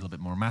wealthy. He's a little bit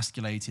more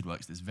emasculated.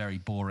 Works this very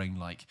boring,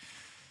 like,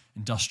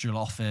 industrial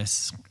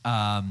office.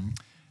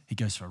 He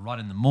goes for a run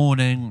in the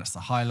morning. That's the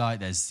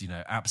highlight. There's,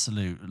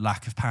 absolute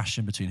lack of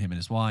passion between him and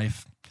his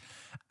wife,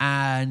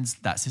 and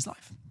that's his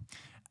life.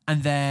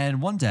 And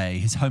then one day,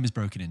 his home is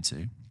broken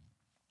into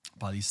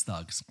by these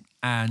thugs,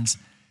 and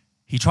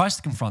he tries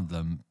to confront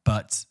them,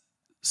 but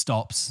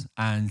stops,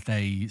 and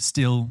they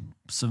steal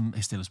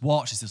his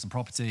watch, they steal some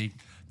property,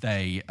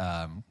 they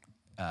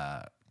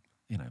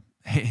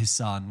hit his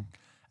son,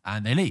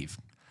 and they leave.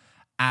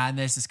 And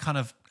there's this kind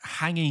of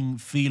hanging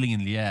feeling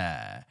in the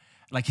air,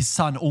 like his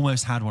son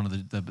almost had one of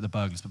the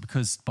burglars, but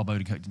because Bob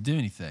Odenkirk didn't do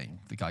anything,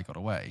 the guy got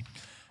away.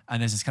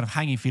 And there's this kind of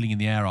hanging feeling in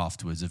the air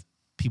afterwards of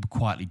people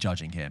quietly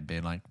judging him,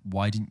 being like,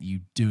 why didn't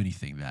you do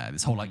anything there?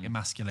 This whole like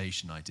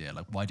emasculation idea,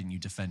 like why didn't you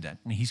defend it?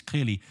 And he's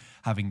clearly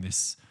having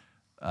this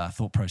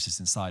thought process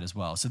inside as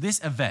well. So this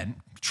event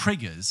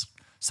triggers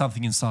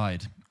something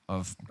inside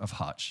of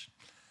Hutch,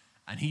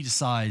 and he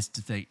decides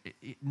to think,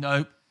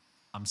 no,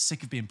 I'm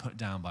sick of being put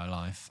down by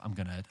life. I'm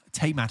going to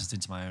take matters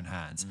into my own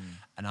hands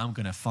and I'm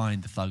going to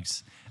find the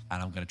thugs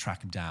and I'm going to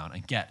track them down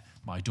and get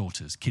my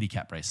daughter's kitty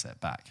cat bracelet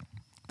back.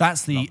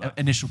 That's the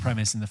initial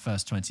premise in the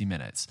first 20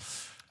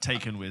 minutes.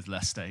 Taken with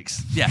less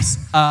stakes. Yes.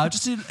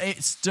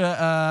 It's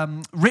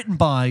written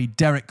by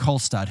Derek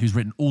Kolstad, who's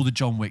written all the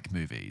John Wick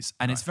movies.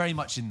 And it's very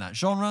much in that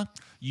genre.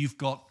 You've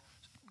got,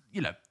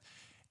 you know,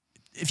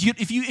 if you're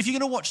going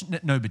to watch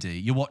Nobody,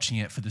 you're watching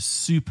it for the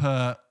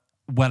super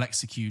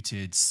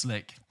well-executed,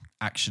 slick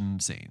action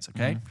scenes,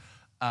 okay?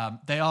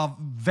 They are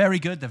very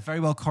good. They're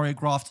very well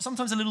choreographed.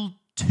 Sometimes a little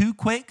too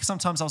quick.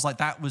 Sometimes I was like,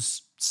 that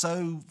was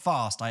so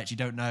fast. I actually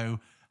don't know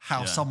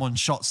how someone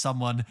shot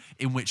someone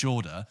in which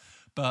order.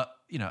 But,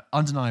 you know,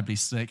 undeniably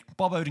slick.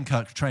 Bob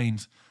Odenkirk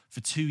trained for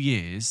 2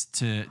 years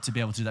to be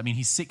able to do that. I mean,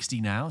 he's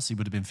 60 now, so he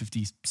would have been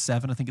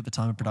 57, I think, at the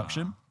time of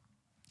production.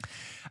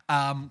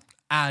 Wow.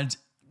 And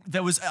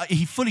there was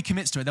he fully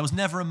commits to it. There was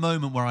never a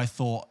moment where I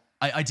thought,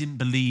 I didn't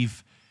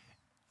believe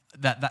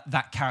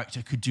that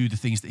character could do the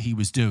things that he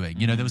was doing.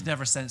 You know, there was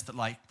never a sense that,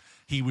 like,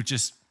 he would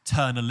just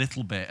turn a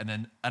little bit and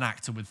then an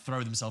actor would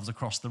throw themselves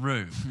across the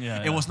room.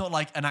 It was not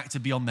like an actor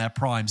beyond their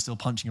prime still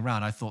punching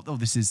around. I thought,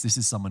 this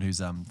is someone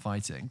who's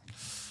fighting.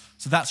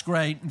 So that's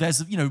great.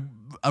 There's, you know,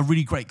 a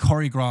really great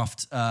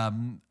choreographed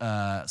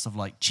sort of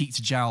like cheek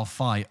to jowl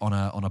fight on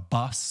a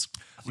bus,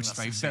 which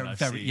is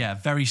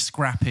very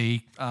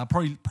scrappy.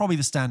 Probably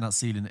the standout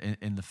scene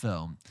in the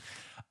film.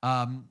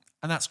 And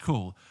that's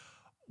cool.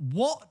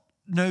 What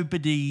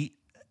nobody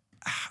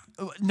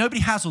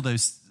has all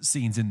those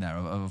scenes in there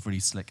of really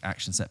slick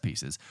action set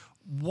pieces.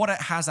 What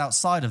it has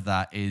outside of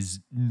that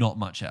is not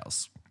much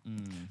else.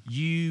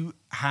 You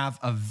have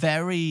a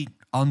very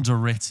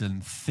underwritten,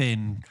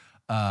 thin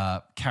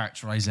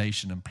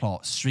characterization and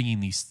plot stringing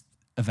these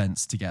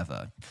events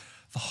together.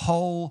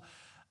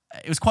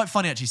 It was quite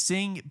funny actually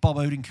seeing Bob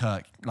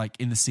Odenkirk like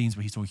in the scenes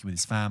where he's talking with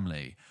his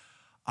family.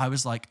 I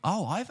was like,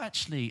 I've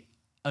actually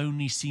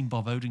only seen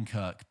Bob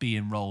Odenkirk be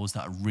in roles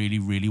that are really,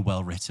 really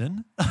well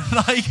written.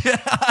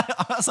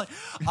 I was like,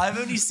 I've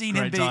only seen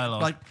him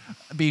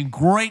be in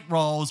great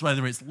roles,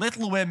 whether it's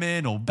Little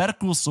Women or Better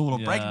Call Saul or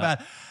Breaking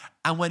Bad.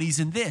 And when he's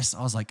in this,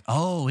 I was like,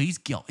 he's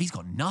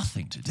got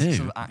nothing to do.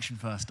 Sort of action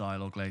first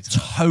dialogue later.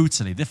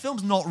 Totally. The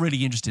film's not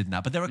really interested in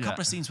that, but there are a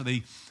couple of scenes where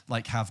they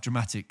like have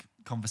dramatic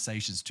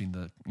conversations between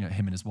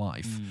him and his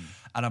wife,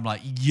 and I'm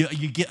like,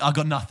 I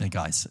got nothing,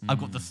 guys. I've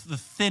got the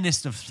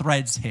thinnest of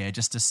threads here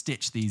just to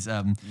stitch these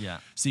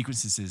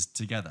sequences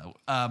together.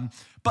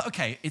 But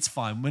okay, it's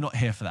fine. We're not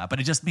here for that. But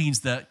it just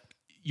means that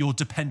you're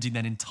depending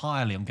then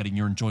entirely on getting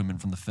your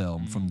enjoyment from the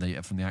film, from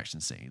the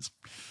action scenes.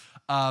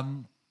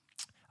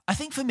 I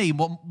think for me,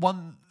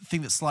 one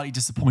thing that slightly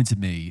disappointed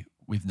me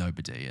with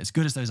Nobody, as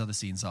good as those other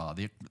scenes are,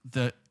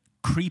 the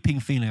creeping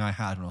feeling I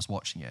had when I was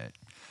watching it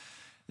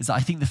is that I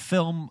think the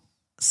film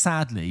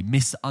sadly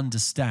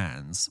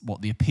misunderstands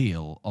what the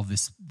appeal of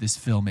this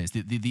film is,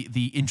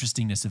 the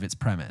interestingness of its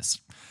premise.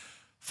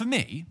 For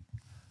me,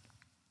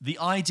 the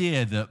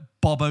idea that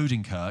Bob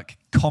Odenkirk,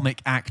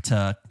 comic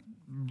actor,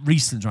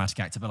 recent dramatic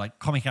actor, but like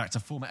comic actor,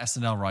 former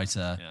SNL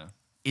writer,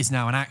 is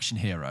now an action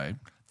hero,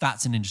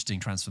 that's an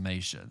interesting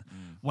transformation.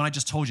 When I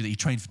just told you that he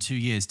trained for 2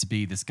 years to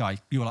be this guy,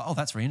 you were like,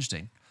 that's very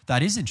interesting.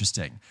 That is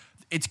interesting.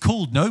 It's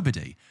called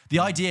Nobody. The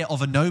idea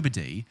of a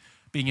nobody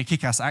being a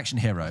kick-ass action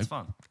hero,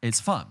 it's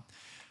fun.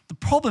 The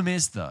problem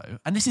is, though,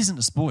 and this isn't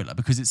a spoiler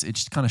because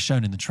it's kind of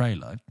shown in the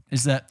trailer,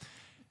 is that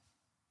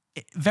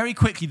very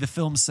quickly the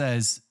film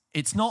says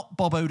it's not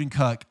Bob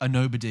Odenkirk, a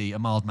nobody, a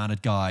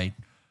mild-mannered guy,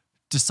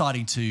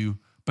 deciding to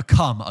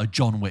become a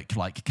John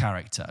Wick-like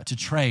character, to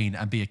train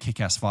and be a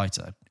kick-ass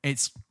fighter.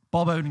 It's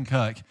Bob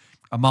Odenkirk,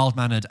 a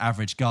mild-mannered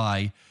average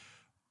guy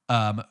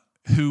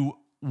who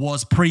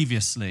was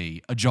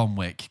previously a John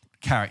Wick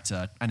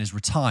character and is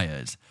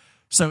retired.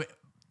 So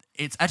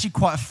it's actually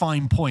quite a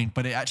fine point,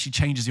 but it actually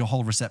changes your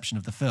whole reception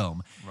of the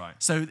film. Right.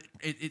 So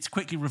it's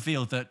quickly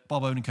revealed that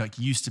Bob Odenkirk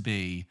used to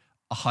be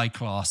a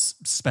high-class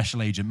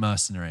special agent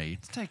mercenary.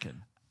 It's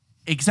Taken.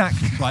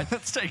 Exactly, right?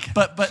 It's Taken.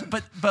 But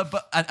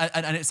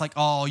and it's like,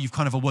 you've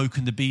kind of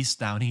awoken the beast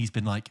now, and he's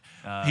been like,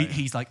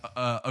 he's like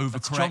overcorrect.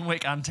 It's John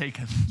Wick and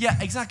Taken. Yeah,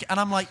 exactly. And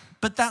I'm like,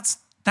 but that's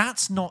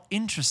not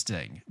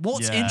interesting.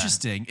 What's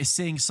interesting is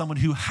seeing someone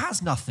who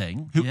has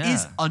nothing, who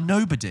is a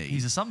nobody.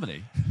 He's a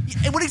somebody.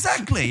 Well,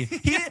 exactly.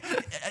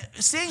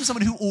 Seeing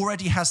someone who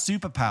already has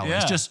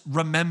superpowers, just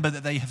remember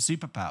that they have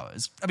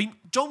superpowers. I mean,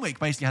 John Wick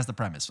basically has the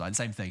premise, right? The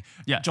same thing.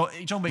 Yeah.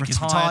 John Wick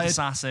is retired,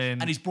 assassin,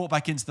 and he's brought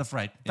back into the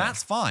fray.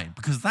 That's fine,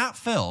 because that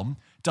film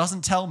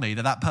doesn't tell me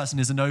that person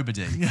is a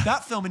nobody.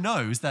 That film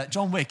knows that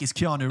John Wick is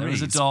Keanu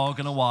Reeves. There's a dog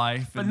and a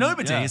wife. But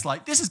nobody is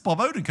like, this is Bob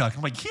Odenkirk.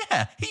 I'm like,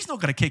 he's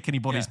not going to kick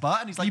anybody's butt.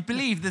 And he's like, you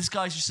believe this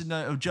guy's just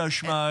a Joe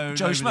Schmo.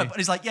 Joe Schmo. But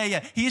he's like,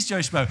 he is Joe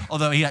Schmo.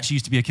 Although he actually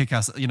used to be a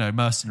kick-ass,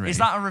 mercenary. Is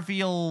that a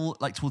reveal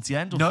like towards the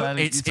end? Or no,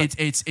 fairly, it's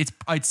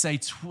I'd say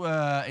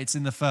it's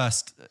in the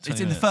first. It's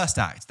in the first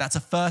act. That's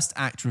a first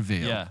act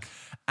reveal. Yeah.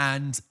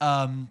 And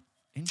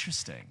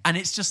interesting. And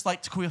it's just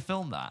like to call your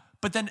film that.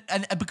 But then,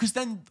 and because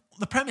then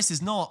the premise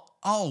is not,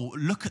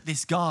 look at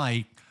this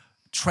guy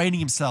training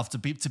himself to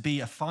be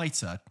a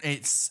fighter.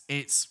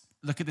 It's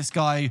look at this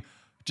guy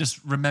just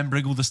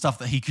remembering all the stuff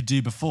that he could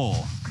do before.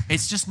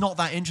 It's just not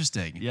that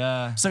interesting.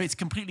 Yeah. So it's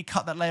completely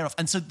cut that layer off.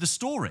 And so the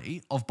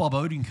story of Bob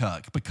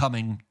Odenkirk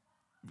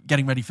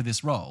getting ready for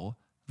this role,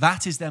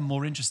 that is then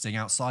more interesting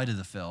outside of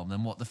the film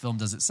than what the film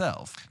does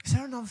itself. Is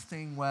there another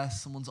thing where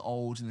someone's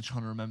old and they're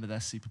trying to remember their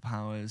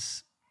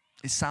superpowers?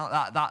 It sounds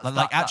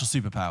actual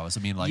superpowers.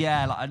 I mean, like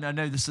I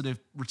know the sort of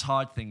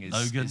retired thing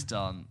is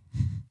done.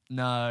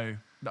 No,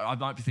 I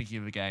might be thinking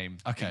of a game.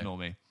 Okay, ignore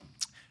me.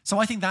 So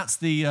I think that's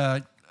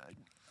the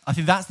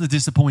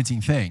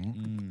disappointing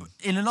thing.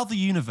 In another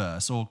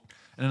universe or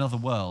in another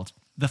world,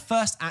 the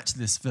first act of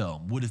this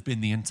film would have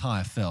been the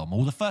entire film.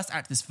 Or the first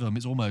act of this film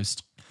is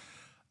almost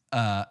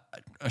a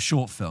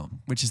short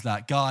film, which is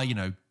that guy,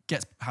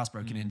 gets house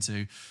broken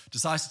into,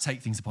 decides to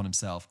take things upon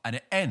himself, and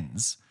it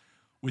ends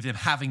with him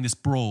having this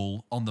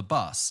brawl on the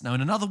bus. Now,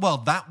 in another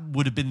world, that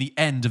would have been the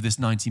end of this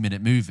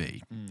 90-minute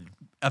movie.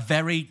 A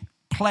very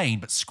plain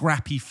but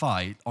scrappy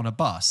fight on a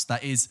bus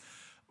that is,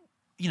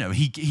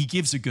 he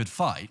gives a good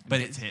fight.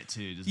 But he gets hit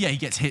too, doesn't he? Yeah, he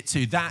gets hit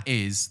too. That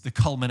is the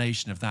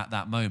culmination of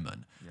that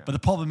moment. Yeah. But the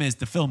problem is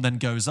the film then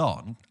goes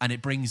on and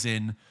it brings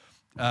in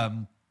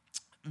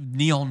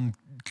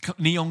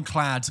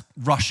neon-clad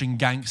Russian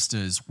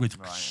gangsters with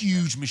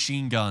huge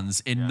machine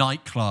guns in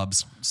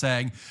nightclubs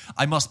saying,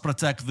 I must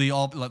protect the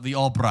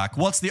Obrak.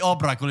 What's the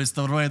Obrak? Well, it's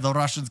the way the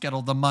Russians get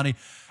all the money.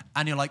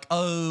 And you're like,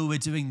 oh, we're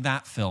doing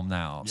that film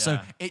now. Yeah. So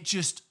it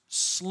just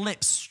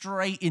slips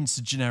straight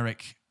into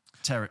generic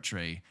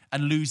territory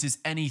and loses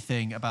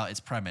anything about its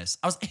premise.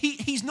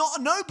 He's not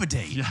a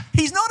nobody. Yeah.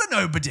 He's not a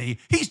nobody.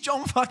 He's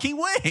John fucking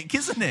Wick,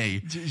 isn't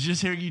he?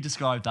 Just hearing you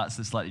describe that's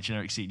the slightly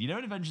generic scene. In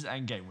Avengers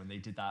Endgame when they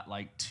did that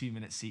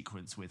 2-minute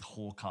sequence with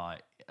Hawkeye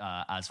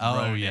as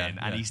Ronin,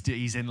 and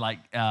he's in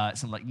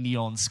some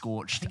neon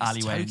scorched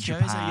alleyway in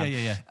Japan.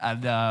 Yeah.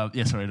 And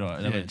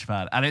in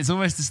Japan, and it's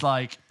almost just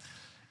like.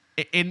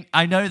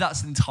 I know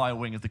that's an entire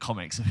wing of the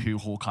comics of who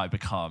Hawkeye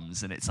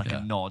becomes, and it's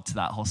a nod to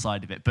that whole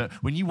side of it. But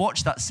when you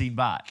watch that scene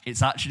back,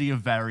 it's actually a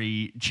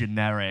very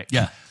generic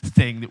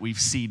thing that we've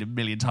seen a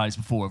million times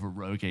before of a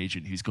rogue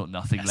agent who's got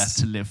nothing left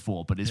to live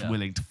for, but is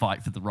willing to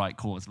fight for the right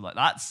cause. I'm like,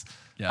 that's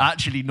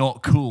actually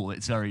not cool.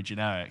 It's very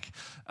generic.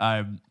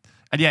 Just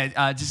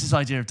this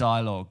idea of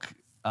dialogue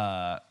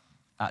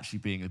actually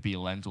being the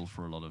be-all end-all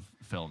for a lot of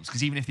films,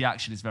 because even if the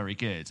action is very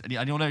good,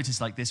 and you'll notice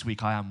this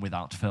week I am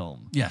without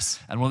film. Yes.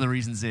 And one of the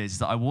reasons is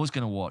that I was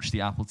going to watch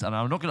the Apple, and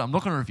I'm not going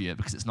to review it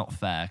because it's not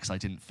fair because I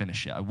didn't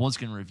finish it. I was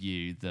going to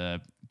review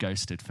the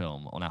Ghosted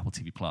film on Apple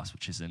TV Plus,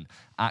 which is an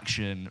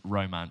action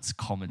romance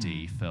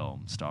comedy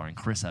film starring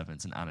Chris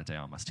Evans and Ana de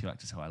Armas, two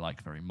actors who I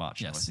like very much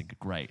and I think are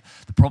great.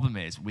 The problem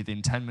is,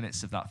 within 10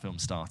 minutes of that film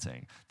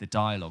starting, the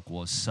dialogue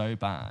was so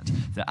bad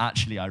that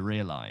actually I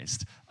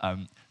realised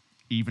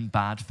even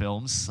bad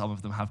films, some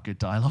of them have good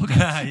dialogue. Do you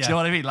know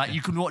what I mean? You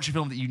can watch a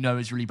film that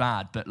is really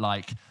bad, but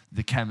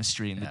the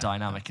chemistry and the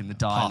dynamic and the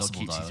dialogue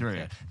keeps you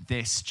through.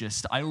 This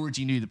I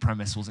already knew the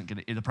premise wasn't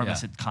going to. The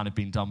premise had kind of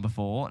been done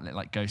before.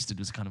 And Ghosted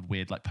was a kind of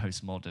weird,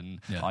 postmodern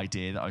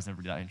idea that I was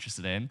never really that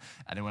interested in.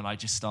 And then when I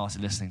just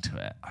started listening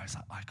to it, I was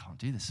like, I can't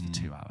do this for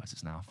 2 hours.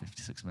 It's now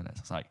 56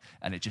 minutes. I was like,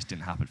 and it just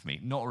didn't happen for me.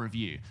 Not a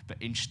review, but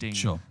interesting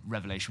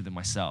revelation within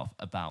myself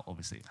about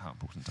obviously how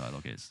important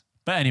dialogue is.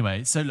 But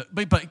anyway, so look,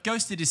 but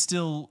Ghosted is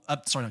still...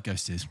 sorry, not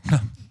Ghosted.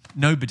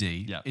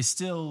 Nobody is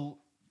still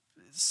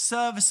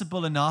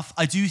serviceable enough.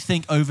 I do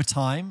think over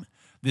time,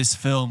 this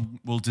film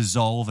will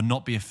dissolve and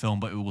not be a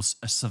film, but it will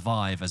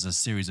survive as a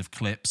series of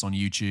clips on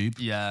YouTube.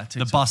 Yeah,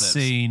 the bus clips.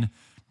 Scene.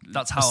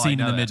 That's how a scene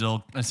I know in the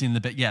middle, a scene in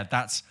the bit. Yeah,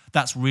 that's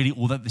really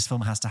all that this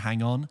film has to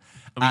hang on.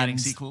 Are we getting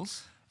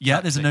sequels? Yeah,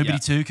 there's a Nobody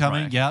 2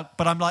 coming,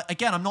 But I'm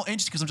again, I'm not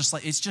interested because I'm just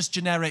it's just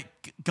generic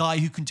guy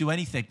who can do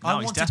anything. No,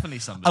 he's definitely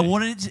somebody. I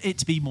wanted it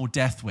to be more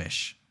Death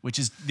Wish, which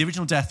is the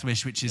original Death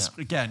Wish, which is,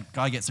 again,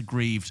 guy gets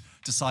aggrieved,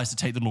 decides to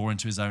take the law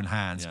into his own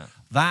hands. Yeah.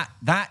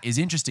 That is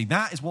interesting.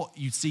 That is what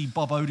you see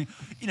Bob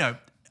Odenkirk,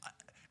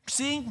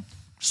 seeing...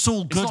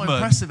 Saul Goodman. It's not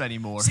impressive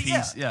anymore.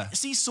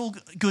 See Saul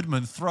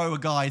Goodman throw a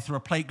guy through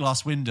a plate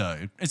glass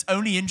window. It's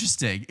only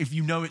interesting if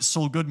you know it's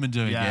Saul Goodman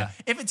doing it.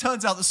 If it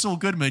turns out that Saul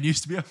Goodman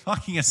used to be a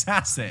fucking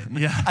assassin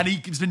and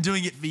he's been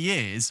doing it for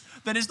years,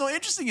 then it's not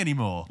interesting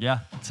anymore. Yeah,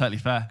 totally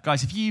fair.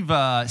 Guys, if you've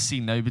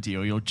seen Nobody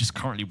or you're just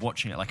currently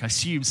watching it, I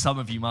assume some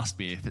of you must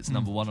be if it's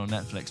number one on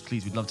Netflix,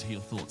 please, we'd love to hear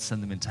your thoughts.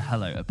 Send them into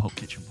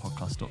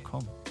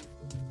hello@pulpkitchenpodcast.com.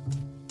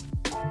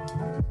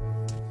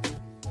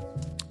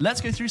 Let's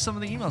go through some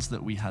of the emails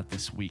that we had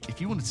this week. If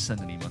you wanted to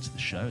send an email to the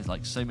show,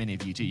 like so many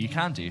of you do, you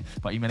can do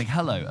by emailing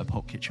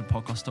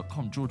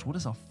hello@pulpkitchenpodcast.com. George, what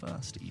is our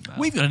first email?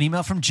 We've got an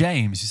email from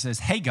James who says,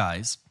 hey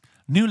guys,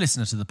 New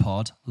listener to the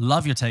pod,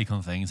 love your take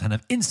on things, and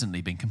have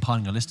instantly been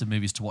compiling a list of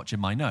movies to watch in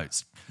my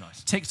notes.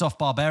 Nice. Ticked off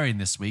Barbarian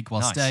this week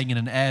while staying in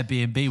an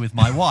Airbnb with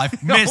my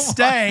wife.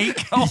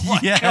 Mistake! Oh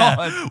my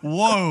God.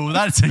 Whoa,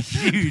 that's a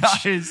huge...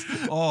 That is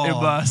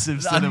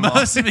immersive cinema.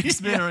 Immersive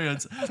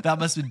experience. That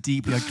must have been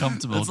deeply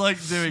uncomfortable. It's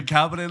like doing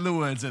Cabin in the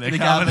Woods in a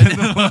Cabin in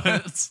the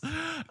Woods.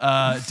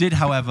 Did,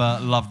 however,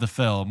 love the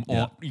film.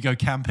 Or you go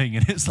camping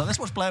and it's like, let's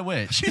watch Blair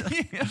Witch.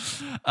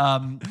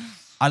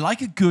 I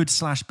like a good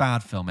 /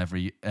 bad film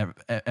every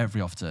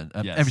so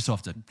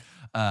often.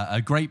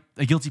 A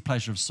guilty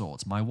pleasure of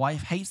sorts. My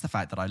wife hates the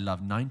fact that I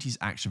love 90s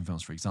action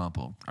films, for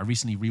example. I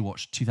recently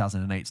rewatched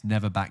 2008's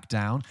Never Back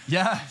Down.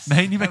 Yes.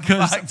 Mainly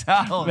because... Back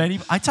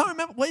Down. I don't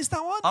remember. What is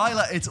that one?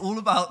 It's all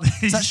about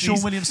these... Is that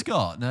Sean William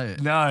Scott? No.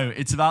 No,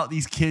 it's about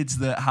these kids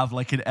that have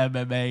like an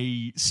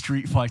MMA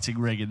street fighting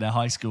ring in their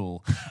high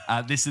school.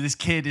 This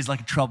kid is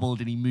like troubled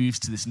and he moves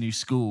to this new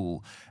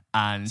school.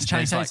 And it's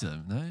Channing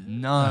Tatum,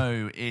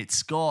 no,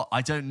 it's got,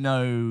 I don't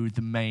know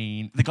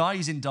the guy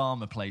who's in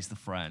Dharma plays the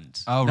friend.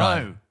 Oh,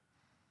 right. No.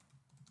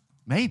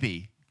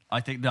 Maybe. I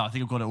think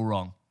I've got it all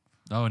wrong.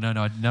 Oh, no,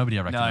 nobody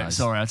I recognise.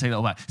 No, sorry, I'll take that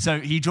all back. So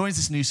he joins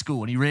this new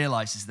school and he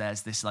realises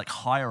there's this like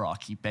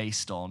hierarchy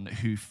based on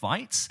who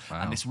fights.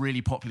 Wow. And this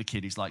really popular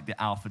kid who's like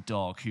the alpha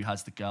dog who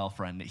has the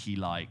girlfriend that he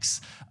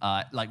likes,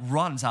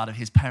 runs out of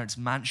his parents'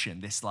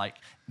 mansion, this like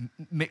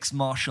mixed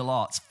martial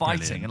arts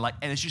fighting. Brilliant.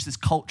 And it's just this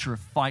culture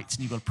of fights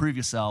and you've got to prove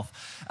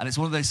yourself. And it's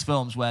one of those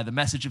films where the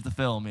message of the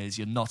film is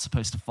you're not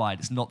supposed to fight.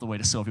 It's not the way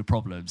to solve your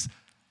problems.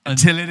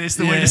 Until it is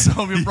the way to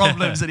solve your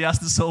problems, and he has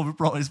to solve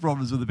his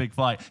problems with a big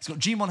fight. It's got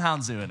Jimon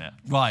Hanzo in it.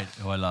 Right,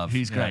 who I love.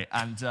 He's great.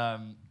 And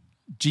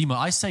Jimon,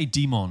 I say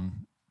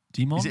Demon.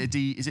 Demon? Is it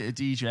a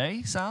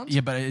DJ sound? Yeah,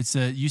 but it's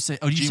you say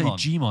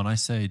Jimon, I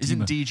say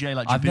Demon. Isn't DJ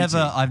like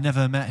Djibouti? I've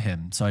never met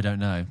him, so I don't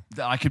know.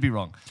 I could be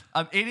wrong.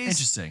 It is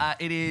interesting.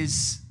 It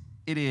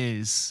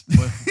is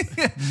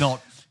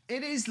not.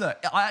 It is. Look,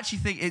 I actually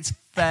think it's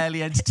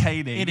fairly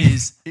entertaining. It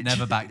is.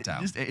 Never Back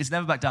Down. It's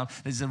Never Back Down.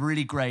 There's a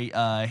really great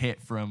hit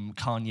from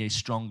Kanye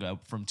Stronger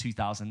from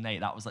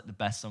 2008. That was like the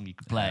best song you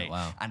could play. Oh,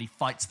 wow. And he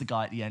fights the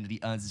guy at the end and he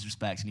earns his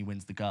respect and he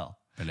wins the girl.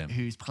 Brilliant.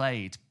 Who's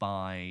played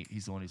by,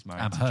 he's the one who's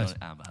married Amber to Heard.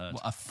 Amber Heard.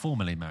 Well,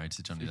 formerly married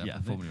to Johnny Depp. Yeah,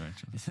 formerly married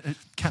to Johnny Depp.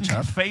 Catch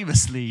up.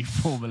 Famously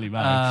formerly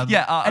married.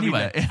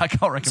 Anyway, I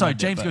can't recommend sorry,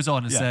 James goes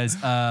on and says,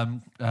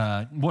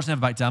 watch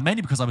Never Back Down,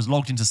 mainly because I was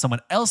logged into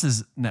someone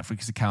else's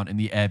Netflix account in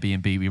the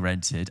Airbnb we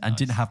rented and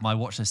didn't have my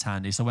watch list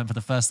handy, so I went for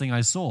the first thing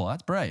I saw.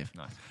 That's brave.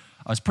 Nice.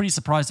 I was pretty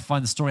surprised to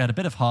find the story had a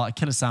bit of heart, a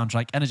killer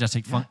soundtrack,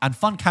 energetic fun, and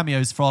fun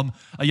cameos from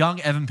a young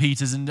Evan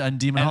Peters and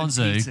Demon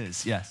Hanzo.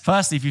 Peters, yes.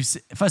 Firstly, if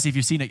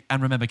you've seen it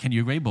and remember, can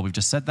you agree? Well, we've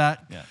just said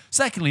that. Yeah.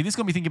 Secondly, this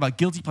got me thinking about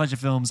guilty pleasure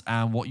films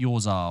and what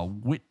yours are.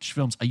 Which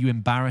films are you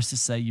embarrassed to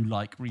say you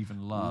like or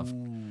even love?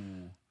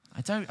 Ooh.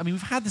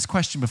 We've had this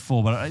question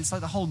before, but it's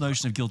like the whole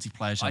notion of guilty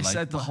pleasure. I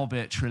said the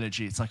Hobbit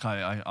trilogy. It's like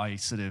I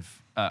sort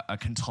of I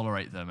can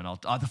tolerate them, and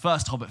the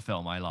first Hobbit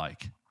film I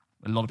like.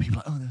 A lot of people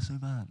are like, oh, they're so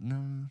bad. No,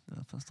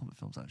 the first Hobbit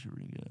film's actually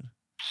really good.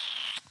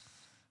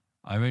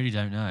 I really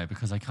don't know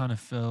because I kind of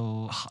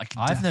feel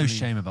I have no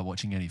shame about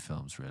watching any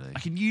films, really. I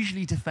can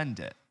usually defend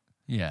it.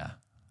 Yeah.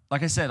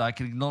 Like I said, I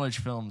can acknowledge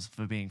films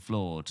for being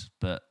flawed,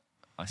 but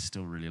I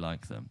still really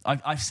like them.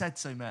 I've said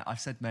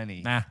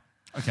many. Nah.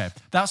 Okay,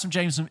 that's from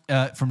James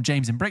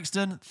in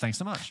Brixton. Thanks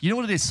so much. You know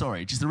what it is?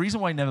 Sorry, just the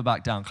reason why Never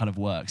Back Down kind of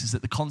works is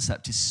that the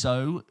concept is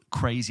so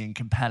crazy and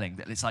compelling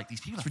that it's like these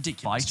people are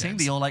ridiculous, fighting.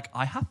 That you're like,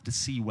 I have to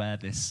see where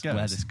this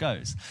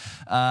goes.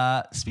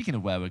 Speaking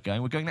of where we're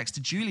going next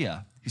to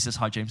Julia, who says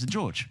hi, James and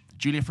George.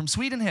 Julia from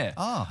Sweden here.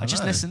 Oh, I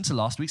just listened to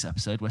last week's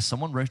episode where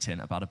someone wrote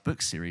in about a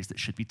book series that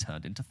should be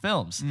turned into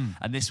films.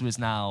 And this was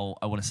now,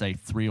 I want to say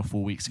 3 or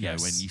 4 weeks ago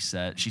when she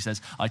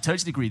says, I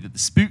totally agree that the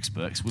Spooks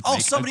books would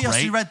make somebody a great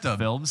else who read them.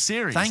 film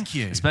series. Thank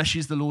you. Especially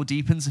as the lore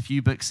deepens a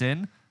few books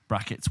in,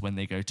 brackets when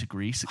they go to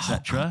Greece,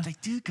 etc. They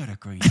do go to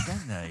Greece,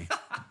 don't they?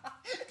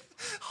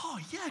 Oh,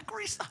 yeah,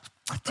 Greece.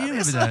 I do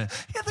remember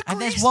that. Yeah, the and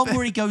Greece there's one bit.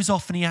 where he goes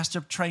off and he has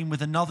to train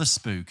with another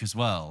spook as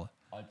well.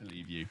 I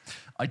believe you.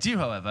 I do,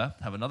 however,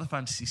 have another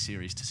fantasy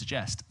series to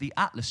suggest, the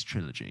Atlas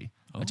Trilogy.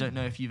 I don't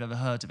know if you've ever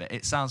heard of it.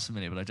 It sounds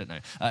familiar, but I don't know.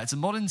 It's a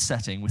modern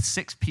setting with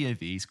 6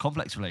 POVs,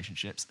 complex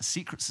relationships, a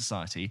secret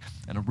society,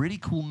 and a really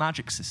cool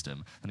magic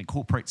system that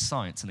incorporates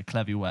science in a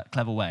clever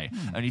way.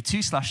 Only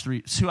 2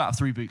 out of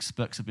 3 books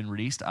have been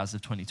released as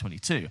of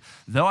 2022.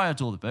 Though I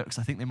adore the books,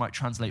 I think they might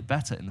translate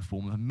better in the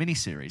form of a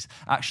mini-series.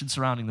 Action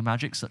surrounding the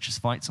magic, such as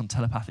fights on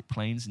telepathic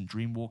planes and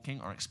dream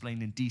walking, are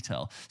explained in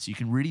detail, so you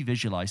can really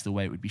visualize the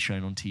way it would be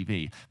shown on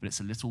TV, but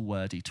it's a little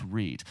wordy to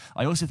read.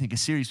 I also think a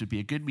series would be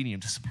a good medium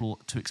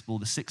to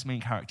explore the 6 main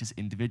characters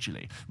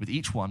individually, with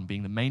each one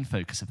being the main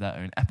focus of their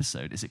own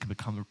episode, as it can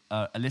become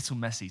a little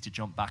messy to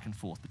jump back and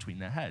forth between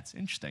their heads.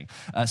 Interesting.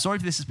 Sorry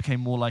if this became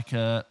more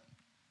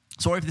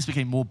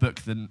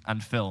book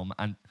and film,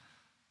 and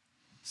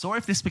Sorry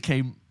if this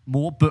became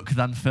more book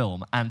than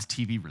film and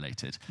TV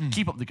related.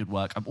 Keep up the good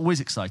work. I'm always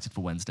excited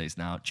for Wednesdays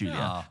now. Julia.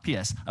 Yeah.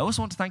 P.S. I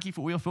also want to thank you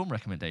for all your film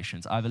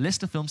recommendations. I have a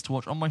list of films to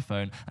watch on my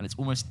phone, and it's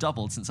almost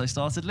doubled since I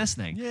started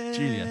listening. Yay.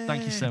 Julia,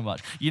 thank you so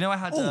much. You know, I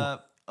had...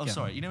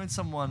 sorry. You know, when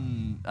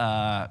someone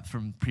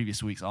from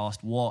previous weeks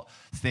asked, what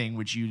thing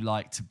would you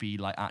like to be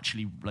like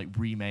actually like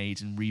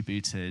remade and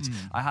rebooted?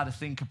 I had to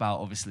think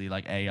about obviously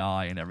like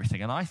AI and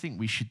everything, and I think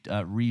we should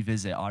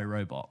revisit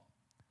iRobot.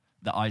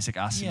 The Isaac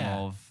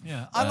Asimov.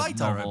 Yeah. I liked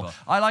novel. iRobot.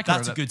 I like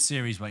That's iRobot. a good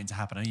series waiting to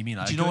happen. You mean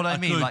like Do you know what I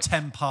mean? Good Like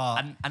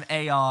 10-part. And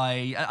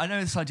AI. I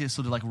know this idea of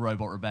sort of like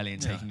robot rebellion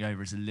taking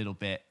over is a little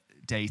bit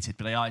dated,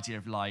 but the idea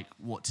of like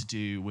what to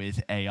do with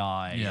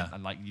AI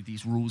and like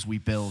these rules we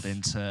build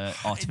into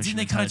artificial Didn't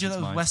they kind of do that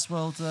with minds.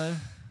 Westworld though?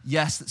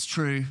 Yes, that's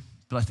true.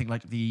 But I think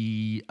like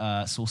the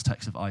source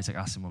text of Isaac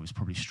Asimov is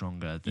probably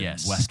stronger than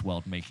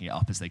Westworld making it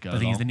up as they go along.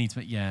 I think they need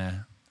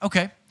to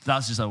Okay.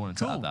 That's just I wanted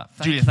to add that.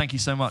 Julia, thank you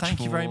so much.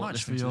 Thank you very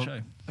much for your show.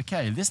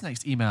 Okay, this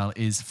next email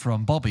is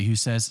from Bobby, who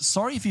says,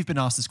 sorry if you've been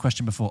asked this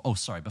question before. Oh,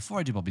 sorry, before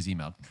I do Bobby's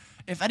email,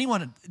 if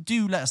anyone,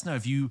 do let us know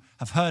if you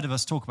have heard of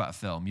us talk about a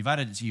film, you've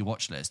added it to your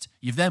watch list,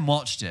 you've then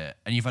watched it,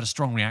 and you've had a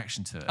strong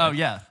reaction to it. Oh,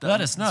 yeah.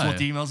 Let us know. That's what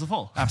the emails are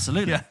for.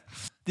 Absolutely. Yeah.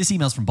 This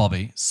email's from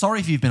Bobby.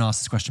 Sorry if you've been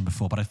asked this question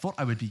before, but I thought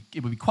it would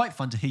be quite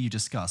fun to hear you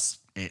discuss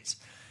it.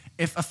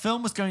 If a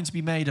film was going to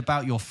be made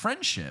about your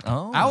friendship,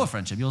 our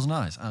friendship, yours and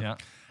ours,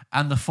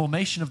 and the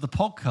formation of the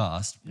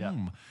podcast,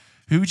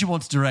 who would you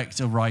want to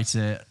direct or write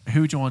it?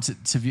 Who would you want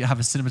it to have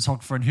a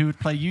cinematographer, and who would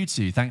play you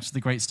two? Thanks for the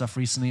great stuff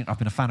recently. I've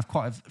been a fan of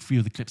quite a few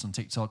of the clips on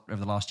TikTok over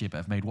the last year, but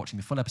have made watching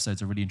the full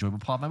episodes a really enjoyable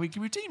part of my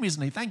weekly routine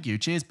recently. Thank you.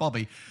 Cheers,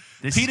 Bobby.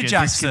 Peter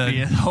Jackson. This could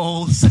be a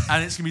whole...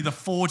 and it's going to be the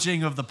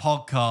forging of the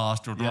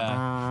podcast.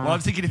 Well, I'm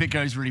thinking if it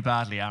goes really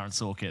badly, Aaron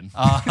Sorkin.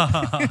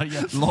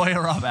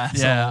 Lawyer up,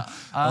 asshole. Yeah.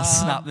 I'll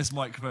snap this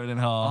microphone in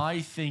half.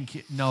 I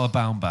think Noah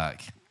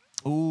Baumbach.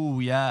 Oh,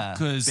 yeah.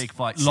 Because big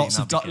fight scene.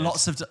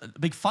 Lots of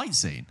big fight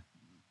scene.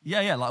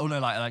 Yeah, like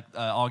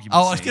arguments.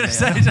 Oh, I was going to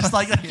say, just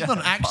like he's not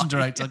an action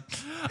director.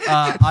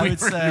 I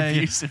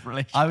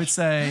would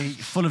say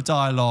full of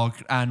dialogue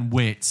and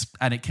wit,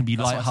 and it can be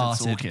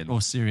light-hearted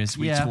or serious.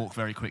 We talk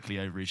very quickly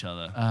over each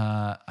other.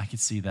 I could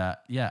see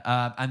that.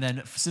 Yeah, and then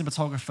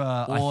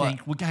cinematographer. Or, I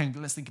think.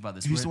 Let's think about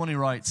this. Who's the one who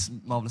writes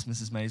Marvelous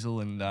Mrs.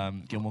 Maisel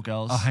and Gilmore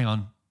Girls? Oh, hang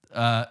on.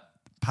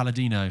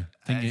 Palladino.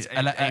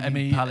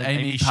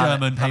 Amy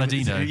Sherman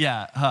Palladino.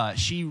 Yeah, her.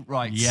 She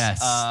writes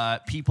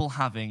people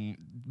having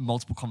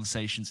multiple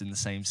conversations in the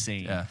same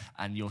scene,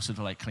 and you're sort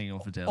of like clinging on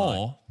for dear life.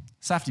 Or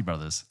Safdie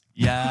Brothers.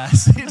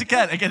 Yes.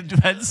 again, it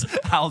depends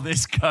how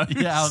this goes.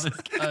 Yeah, how this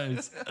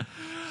goes.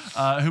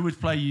 Who would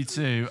play you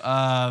two?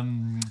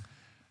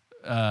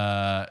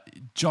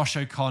 Josh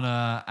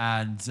O'Connor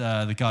and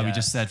the guy we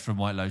just said from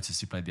White Lotus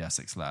who played the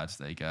Essex lad.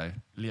 There you go.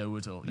 Leo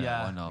Woodall.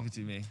 Yeah, why not? You could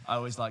do me. I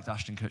always liked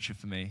Ashton Kutcher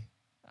for me.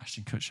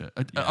 Ashton Kutcher.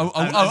 This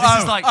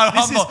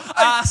is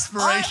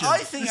aspiration. I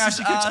think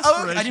Ashton Kutcher.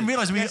 I didn't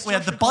realise we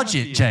had the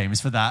budget,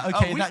 James, for that.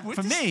 Okay,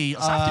 for me,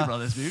 Safdie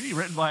Brothers movie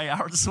written by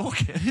Aaron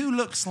Sorkin. Who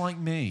looks like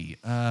me?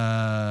 Who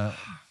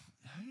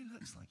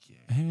looks like you?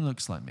 Who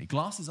looks like me?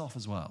 Glasses off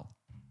as well.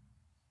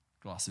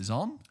 Glasses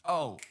on.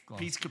 Oh,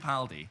 Peter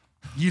Capaldi.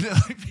 You look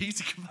like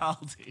Peter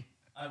Capaldi.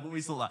 I've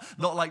always thought that.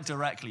 Not like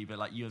directly, but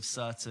like you have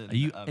certain...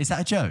 Is that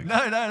a joke? No.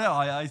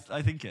 I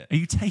think it. Are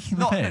you taking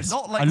the piss?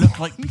 Not like... I look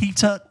like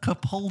Peter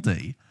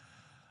Capaldi.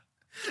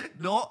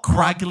 Not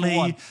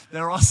craggly,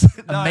 there are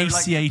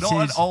emaciated.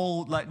 Not an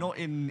old, not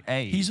in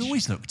age. He's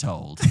always looked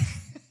old.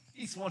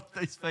 He's one of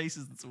those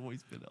faces that's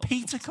always been old.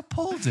 Peter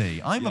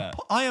Capaldi.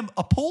 I am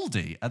appalled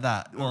at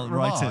that. Well,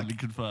 right in,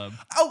 confirm.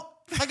 Oh,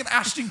 like an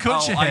Ashton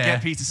Kutcher here. I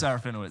get Peter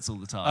Serafinowicz all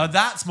the time. Oh,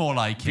 that's more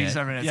like Peter it.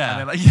 Serafinowicz.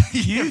 Yeah. And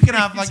you can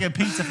have like a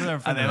Peter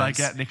Serafinowicz. And then I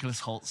get Nicholas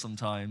Hoult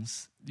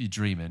sometimes. You're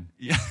dreaming.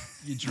 Yeah.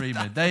 You're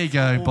dreaming. There you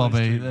go,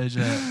 Bobby. There's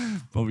your...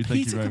 Bobby,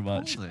 thank you very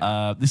much.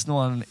 This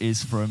one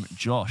is from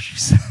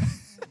Josh.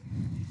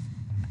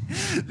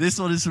 This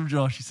one is from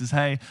Josh. He says,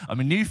 hey, I'm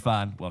a new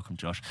fan. Welcome,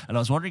 Josh. And I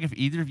was wondering if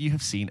either of you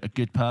have seen A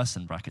Good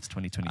Person, brackets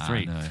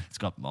 2023. No. It's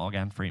got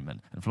Morgan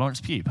Freeman and Florence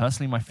Pugh.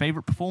 Personally, my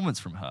favourite performance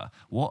from her.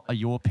 What are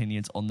your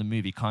opinions on the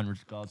movie? Kind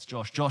regards,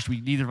 Josh. Josh,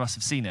 neither of us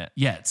have seen it.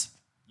 Yet.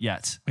 We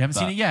haven't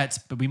seen it yet,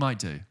 but we might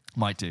do.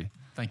 Might do.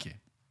 Thank you.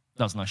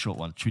 That was a nice short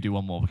one. Should we do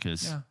one more?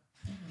 Because... Yeah.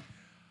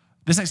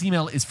 This next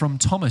email is from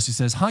Thomas, who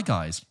says, hi,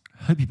 guys.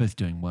 Hope you're both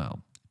doing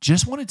well.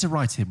 Just wanted to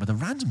write in with a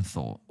random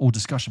thought or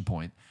discussion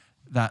point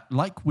that,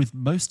 like with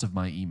most of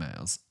my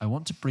emails, I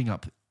want to bring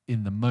up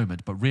in the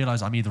moment, but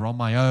realise I'm either on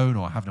my own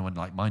or I have no one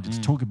like-minded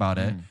to talk about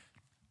it.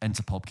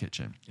 Enter Pulp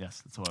Kitchen.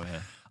 Yes, that's what we're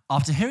here.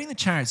 After hearing the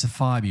Chariots of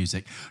Fire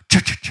music,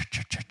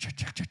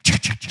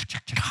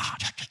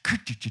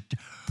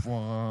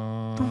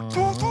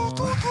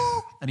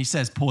 and he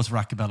says, pause for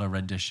a cappella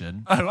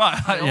rendition. Oh, right.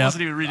 I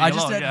wasn't even reading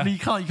along. You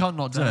can't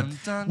not do it.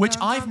 Which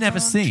I've never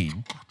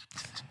seen.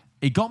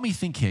 it got me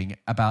thinking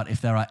about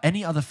if there are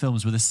any other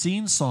films with a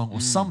scene, song,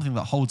 or something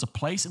that holds a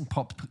place in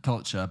pop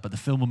culture, but the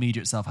film or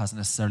media itself hasn't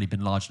necessarily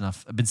been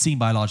seen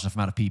by a large enough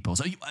amount of people.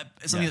 So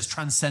something that's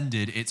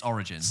transcended its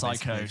origins.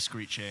 Psycho, basically.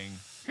 screeching.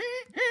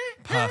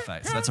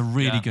 Perfect. So that's a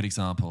really good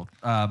example.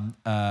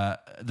 The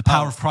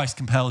power of Christ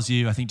compels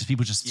you. I think just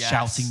people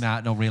shouting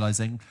that, not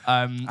realizing.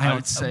 I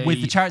would say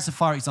with the Chariots of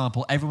Fire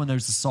example, everyone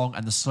knows the song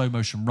and the slow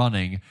motion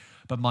running,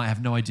 but might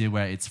have no idea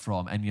where it's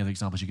from. Any other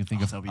examples you can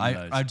think of?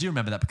 I do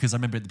remember that because I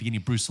remember at the beginning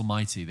of Bruce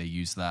Almighty they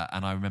used that,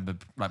 and I remember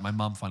like my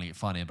mum finding it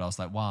funny, but I was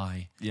like,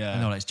 why? Yeah, I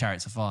know, like, it's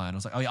Chariots of Fire, and I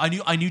was like, oh,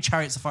 I knew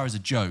Chariots of Fire as a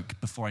joke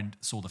before I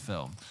saw the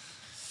film.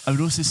 I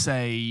would also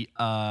say.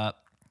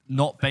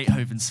 Not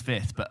Beethoven's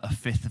Fifth, but a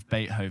fifth of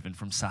Beethoven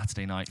from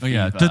Saturday Night Fever.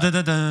 Yeah. The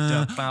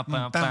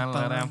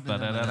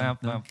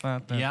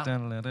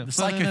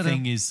psycho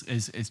thing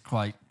is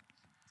quite.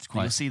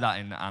 You'll see that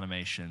in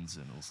animations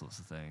and all sorts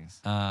of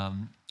things.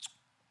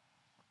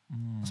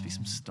 Must be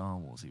some Star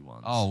Warsy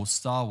ones. Oh,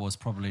 Star Wars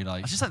probably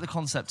like. I just like the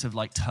concept of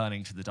like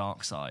turning to the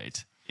dark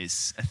side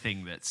is a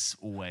thing that's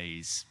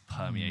always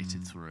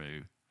permeated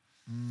through.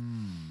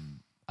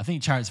 I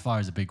think Chariots of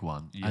Fire is a big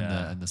one,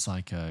 and the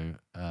Psycho,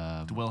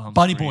 the Wilhelm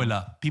Bunny scream.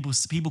 Boiler.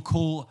 People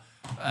call.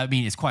 I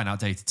mean, it's quite an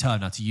outdated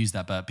term now to use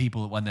that, but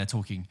people when they're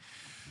talking,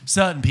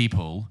 certain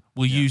people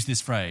will use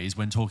this phrase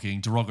when talking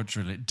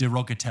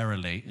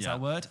derogatorily. Is that a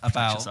word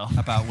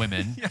about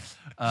women?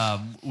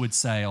 Would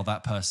say, "Oh,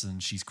 that person,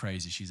 she's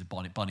crazy. She's a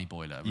bunny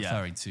boiler,"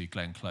 referring to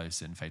Glenn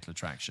Close in Fatal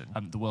Attraction.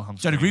 The Wilhelm.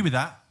 Don't agree with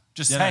that.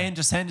 Just saying.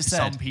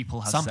 Some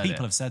people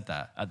have said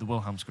that. The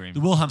Wilhelm scream. The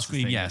Wilhelm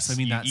scream, yes. I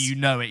mean, you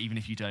know it even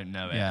if you don't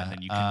know it, and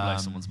then you can blow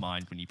someone's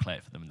mind when you play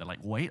it for them, and they're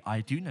like, "Wait,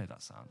 I do know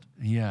that sound."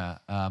 Yeah,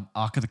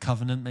 Ark of the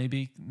Covenant,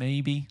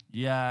 maybe.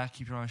 Yeah,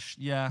 keep your eyes.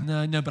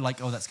 No, but like,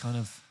 that's kind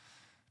of.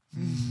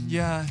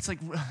 Yeah, it's like,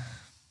 do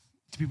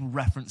people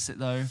reference it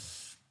though?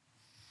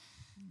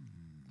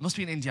 It must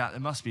be an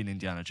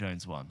Indiana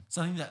Jones one.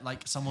 Something that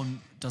like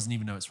someone doesn't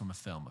even know it's from a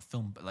film.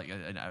 Like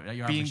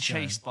your being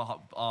chased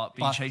off a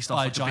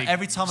giant.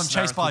 Every time I'm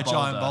chased by a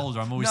giant boulder,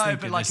 I'm always thinking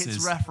but like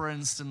it's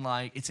referenced and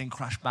like it's in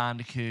Crash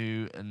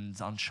Bandicoot and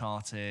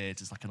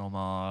Uncharted. It's like an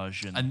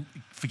homage and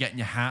forgetting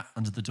your hat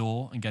under the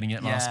door and getting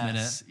it last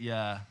minute.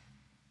 Yeah.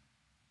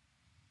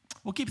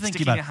 We'll keep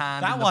thinking about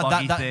that one.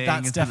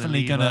 That's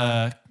definitely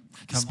gonna.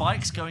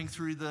 Spikes going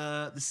through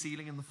the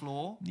ceiling and the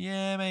floor.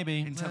 Yeah,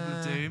 maybe. In Temple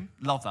of Doom.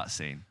 Love that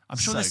scene. I'm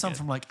sure there's some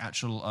from like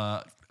actual,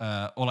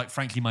 or like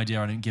Frankly My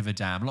Dear, I Don't Give a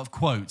Damn. A lot of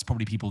quotes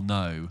probably people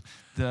know.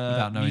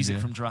 The music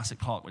from Jurassic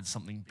Park when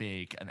something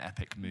big and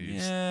epic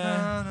moves.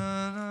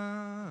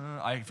 Yeah.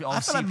 I feel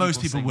like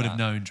most people would have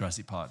known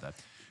Jurassic Park though.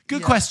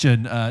 Good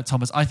question,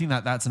 Thomas. I think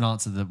that's an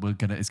answer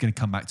that is going to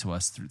come back to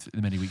us through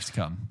the many weeks to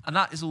come. And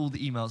that is all the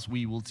emails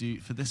we will do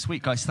for this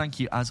week. Guys, thank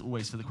you as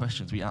always for the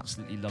questions. We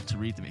absolutely love to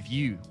read them. If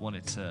you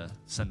wanted to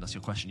send us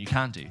your question, you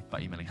can do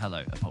by emailing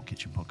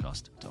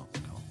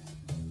hello@popkitchenpodcast.com.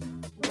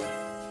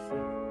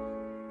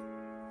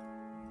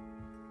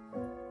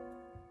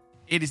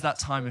 It is that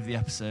time of the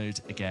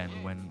episode again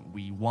when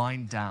we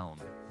wind down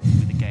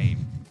with a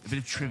game. A bit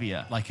of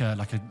trivia. Like a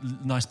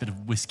nice bit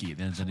of whiskey at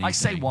the end of the evening. I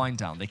say wind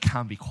down. They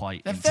can be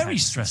quite They're intense very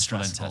stressful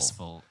and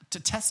testful.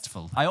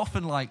 I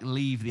often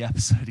leave the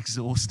episode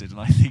exhausted, and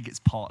I think it's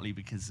partly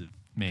because of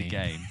the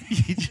game.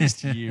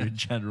 Just you in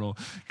general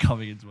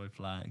coming into my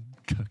playing,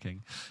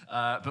 cooking.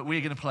 But we're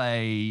going to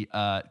play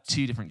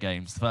two different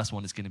games. The first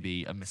one is going to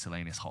be a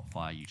miscellaneous hot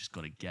fire. You just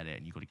got to get it,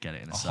 and you got to get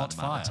it in a certain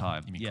amount of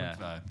time. You mean quick,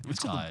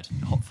 it's tired.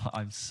 Hot fire.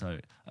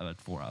 I've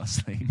had 4 hours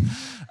sleep. And then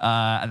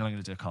I'm going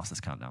to do a castless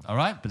countdown. All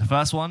right. But the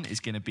first one is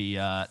going to be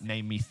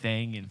name me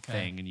thing and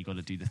thing, and you got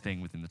to do the thing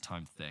within the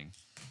timed thing.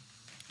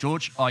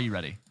 George, are you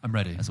ready? I'm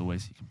ready. As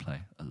always, you can play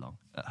along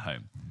at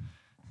home.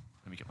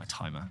 Let me get my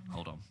timer.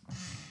 Hold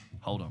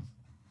on.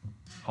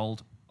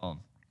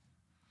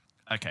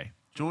 Okay.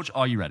 George,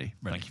 are you ready?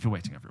 Thank you for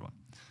waiting, everyone.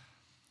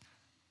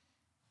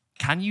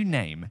 Can you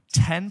name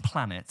 10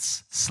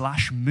 planets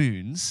 /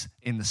 moons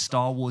in the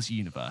Star Wars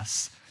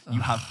universe?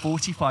 You have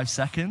 45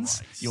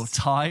 seconds. Christ. Your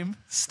time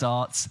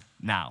starts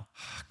now.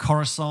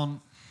 Coruscant,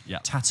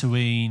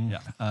 Tatooine,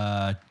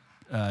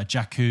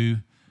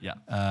 Jakku,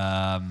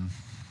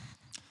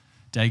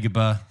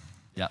 Dagobah,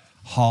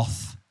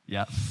 Hoth,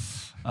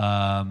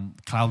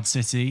 Cloud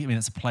City. I mean,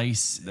 it's a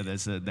place.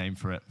 There's a name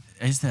for it.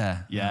 Is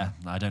there? Yeah.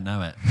 I don't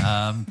know it.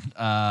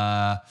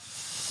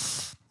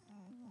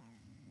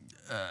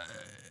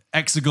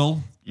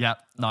 Exegol. Yeah,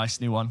 nice,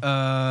 new one.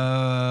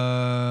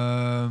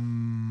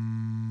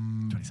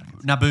 20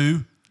 seconds.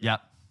 Naboo. Yeah.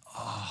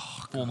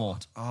 4 more.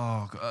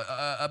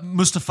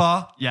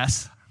 Mustafar.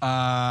 Yes.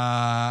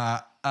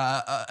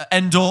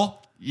 Endor.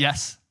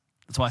 Yes.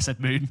 That's why I said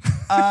moon.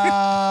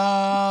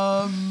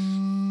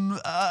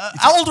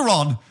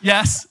 Alderaan.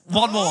 Yes.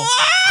 1 more.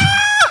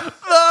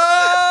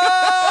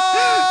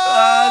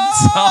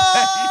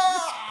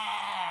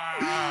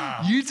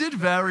 You did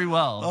very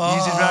well.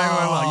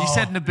 You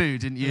said Naboo,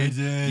 didn't you? I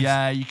did.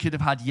 Yeah, you could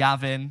have had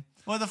Yavin.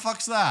 What the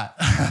fuck's that?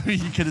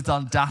 You could have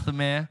done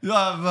Dathomir. You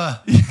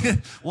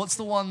What's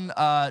the one?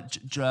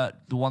 The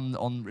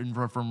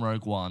one from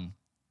Rogue One.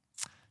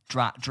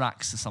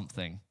 Drax or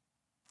something.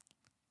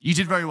 You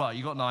did very well.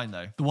 You got 9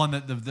 though. The one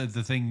that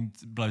the thing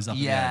blows up.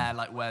 Yeah,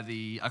 like where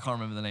I can't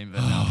remember the name of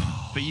it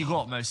now. But you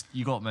got most.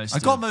 I got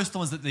most of the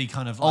ones that the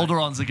kind of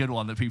Alderaa's a good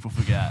one that people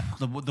forget.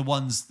 The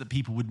ones that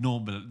people would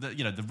normally,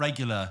 the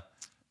regular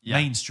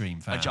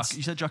mainstream fans.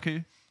 You said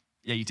Jakku?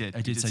 Yeah, you did.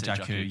 I did say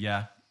Jakku.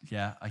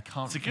 Yeah. I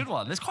can't. It's a good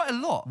one. There's quite a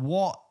lot.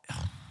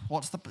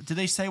 What's the? Did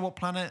they say what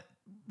planet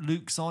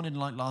Luke's on in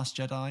like Last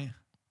Jedi?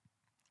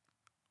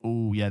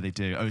 Oh yeah, they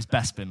do. Oh, it's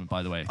Bespin,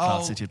 by the way.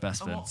 Cloud City of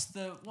Bespin.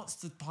 What's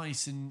the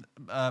place in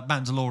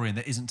Mandalorian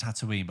that isn't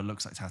Tatooine but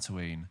looks like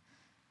Tatooine?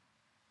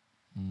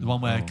 The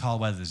one where Carl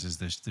Weathers is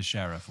the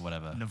sheriff or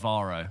whatever.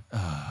 Navarro.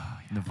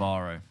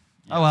 Navarro.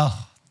 Yeah. Oh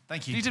well,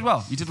 thank you. You did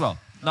well.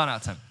 9 out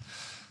of 10.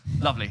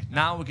 Lovely.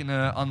 Now we're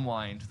gonna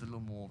unwind with a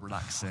little more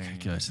relaxing. Okay,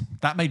 good.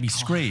 That made me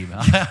scream.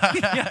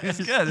 Yeah, it's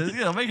good.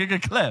 I'll make a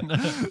good clip.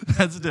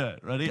 Let's do it.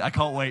 Ready? I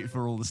can't wait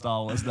for all the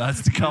Star Wars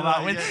nerds to come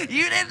out with.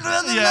 You didn't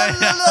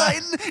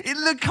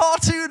in the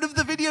cartoon of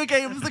the video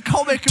game, of the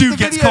comic. Dude of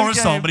the gets video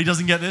Coruscant, game, but he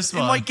doesn't get this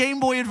one. In my Game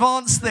Boy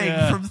Advance thing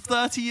from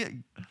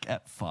 30.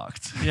 Get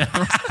fucked.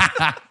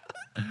 Yeah.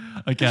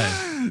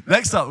 Okay.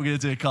 Next up, we're going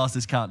to do a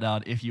casters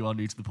countdown. If you are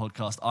new to the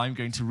podcast, I'm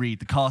going to read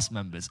the cast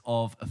members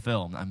of a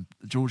film, and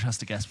George has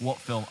to guess what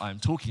film I'm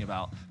talking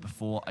about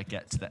before I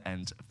get to the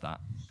end of that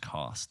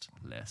cast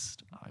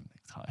list. I'm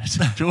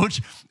excited.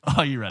 George,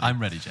 are you ready? I'm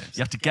ready, James.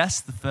 You have to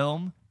guess the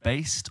film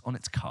based on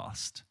its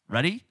cast.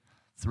 Ready?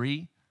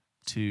 3,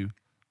 2,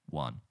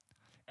 1.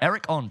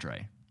 Eric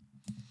Andre.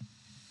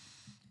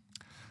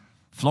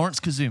 Florence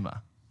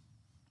Kazuma.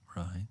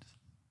 Right.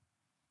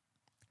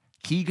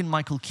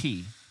 Keegan-Michael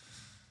Key.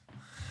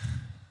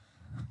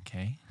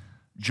 Okay.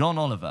 John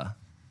Oliver.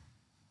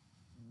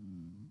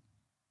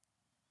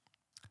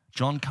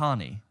 John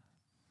Carney.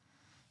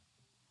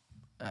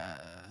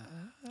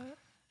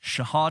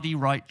 Shahadi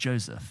Wright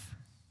Joseph.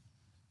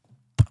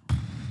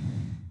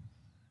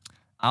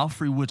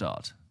 Alfre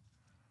Woodard.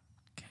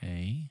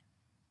 Okay.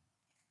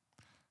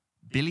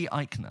 Billy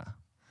Eichner.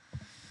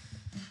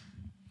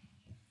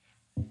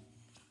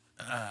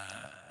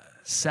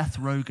 Seth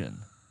Rogen.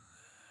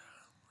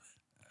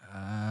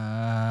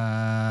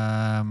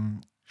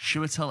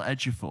 Chiwetel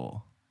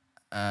Ejiofor.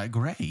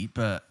 Great,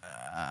 but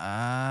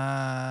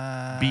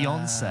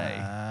Beyonce.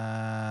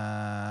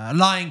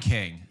 Lion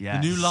King. Yes.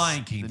 The new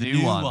Lion King. The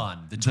new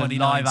one. The 2019.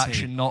 live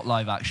action, not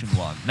live action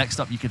one. Next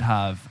up, you could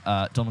have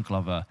Donald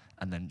Glover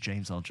and then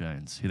James Earl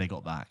Jones, who they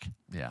got back.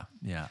 Yeah.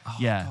 Oh,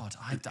 yeah. God.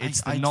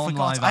 It's the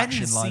non-live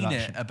action, live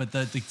action. But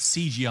the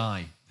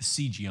CGI. The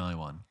CGI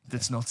one.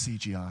 That's not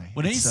CGI.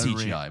 Well, it is so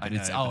CGI, but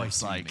it's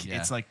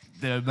it's like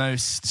the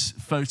most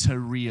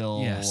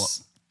photoreal.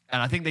 Yes.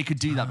 And I think they could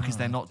do that because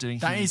they're not doing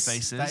human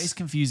faces. That is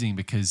confusing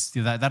because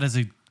that is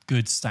a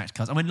good stacked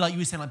cast. I mean, like you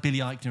were saying, like Billy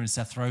Eichner and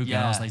Seth Rogen.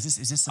 Yeah. I was like, is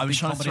this a I was big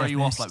trying to throw you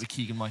missed? off like with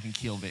Keegan-Michael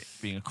Key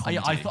being a comedy.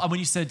 I thought when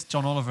you said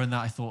John Oliver and that,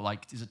 I thought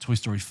like, is it Toy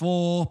Story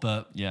 4?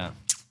 But yeah.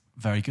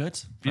 Very good.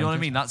 You know what I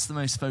mean? That's the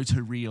most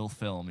photoreal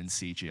film in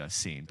CG I've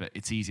seen, but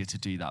it's easier to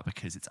do that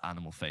because it's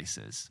animal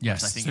faces.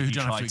 Yes, I think so if you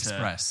don't have to try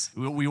express.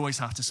 We always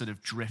have to sort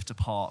of drift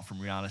apart from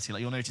reality.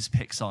 Like you'll notice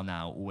Pixar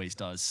now always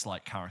does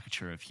slight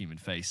caricature of human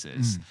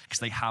faces because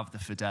they have the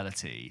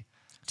fidelity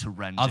to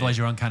render. Otherwise,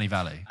 you're Uncanny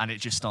Valley. And it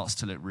just starts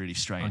to look really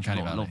strange. A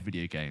lot of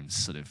video games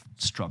sort of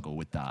struggle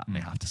with that, and they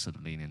have to sort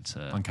of lean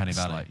into Uncanny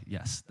Valley.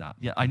 Yes, that.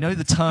 Yeah, I know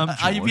the term,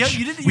 George.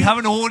 You we have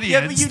an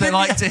audience that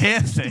like to hear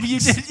things. You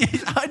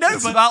did. I know,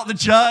 it's about the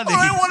journey.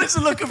 I wanted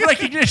to look of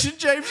recognition,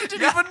 James. You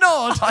didn't even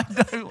nod. I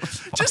know.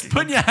 Just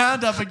putting your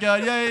hand up and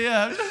going,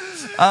 yeah.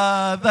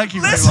 Thank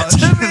you very much. Listen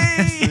to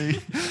me.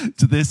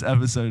 To this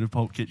episode of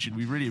Pulp Kitchen.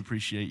 We really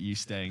appreciate you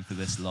staying for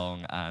this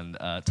long and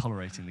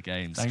tolerating the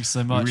games. Thanks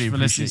so much for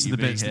listening to the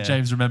bits here. that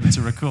James remembered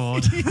to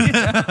record.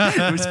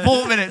 It was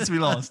 4 minutes we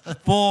lost.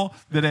 4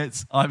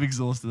 minutes. I'm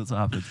exhausted. That's what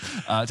happens.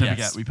 Don't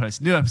forget, we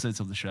post new episodes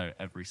of the show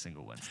every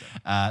single Wednesday.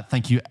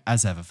 Thank you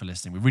as ever for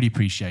listening. We really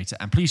appreciate it.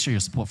 And please show your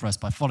support for us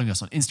by following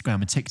us on Instagram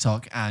and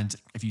TikTok. And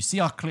if you see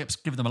our clips,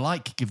 give them a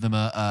like, give them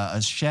a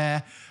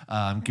share,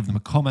 give them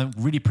a comment.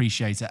 Really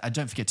appreciate it. And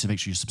don't forget to make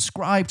sure you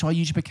subscribe to our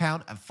YouTube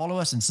account and follow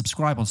us and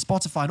subscribe on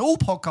Spotify and all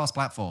podcast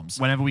platforms.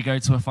 Whenever we go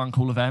to a fun,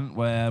 cool event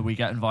where we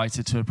get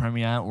invited to a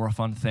premiere or a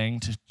fun thing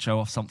to show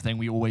off something,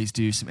 we always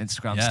do some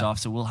Instagram stuff.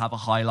 So we'll have a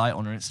highlight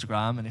on our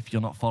Instagram. And if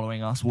you're not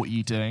following us, what are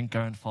you doing?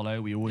 Go and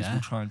follow. We always will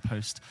try and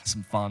post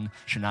some fun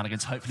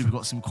shenanigans. Hopefully we've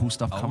got some cool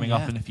stuff coming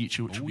up in the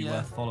future, which will be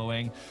worth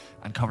following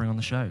and covering on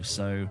the show.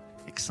 So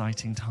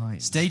exciting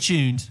times. Stay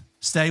tuned,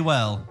 stay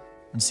well,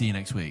 and see you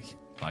next week.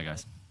 Bye,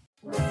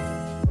 guys.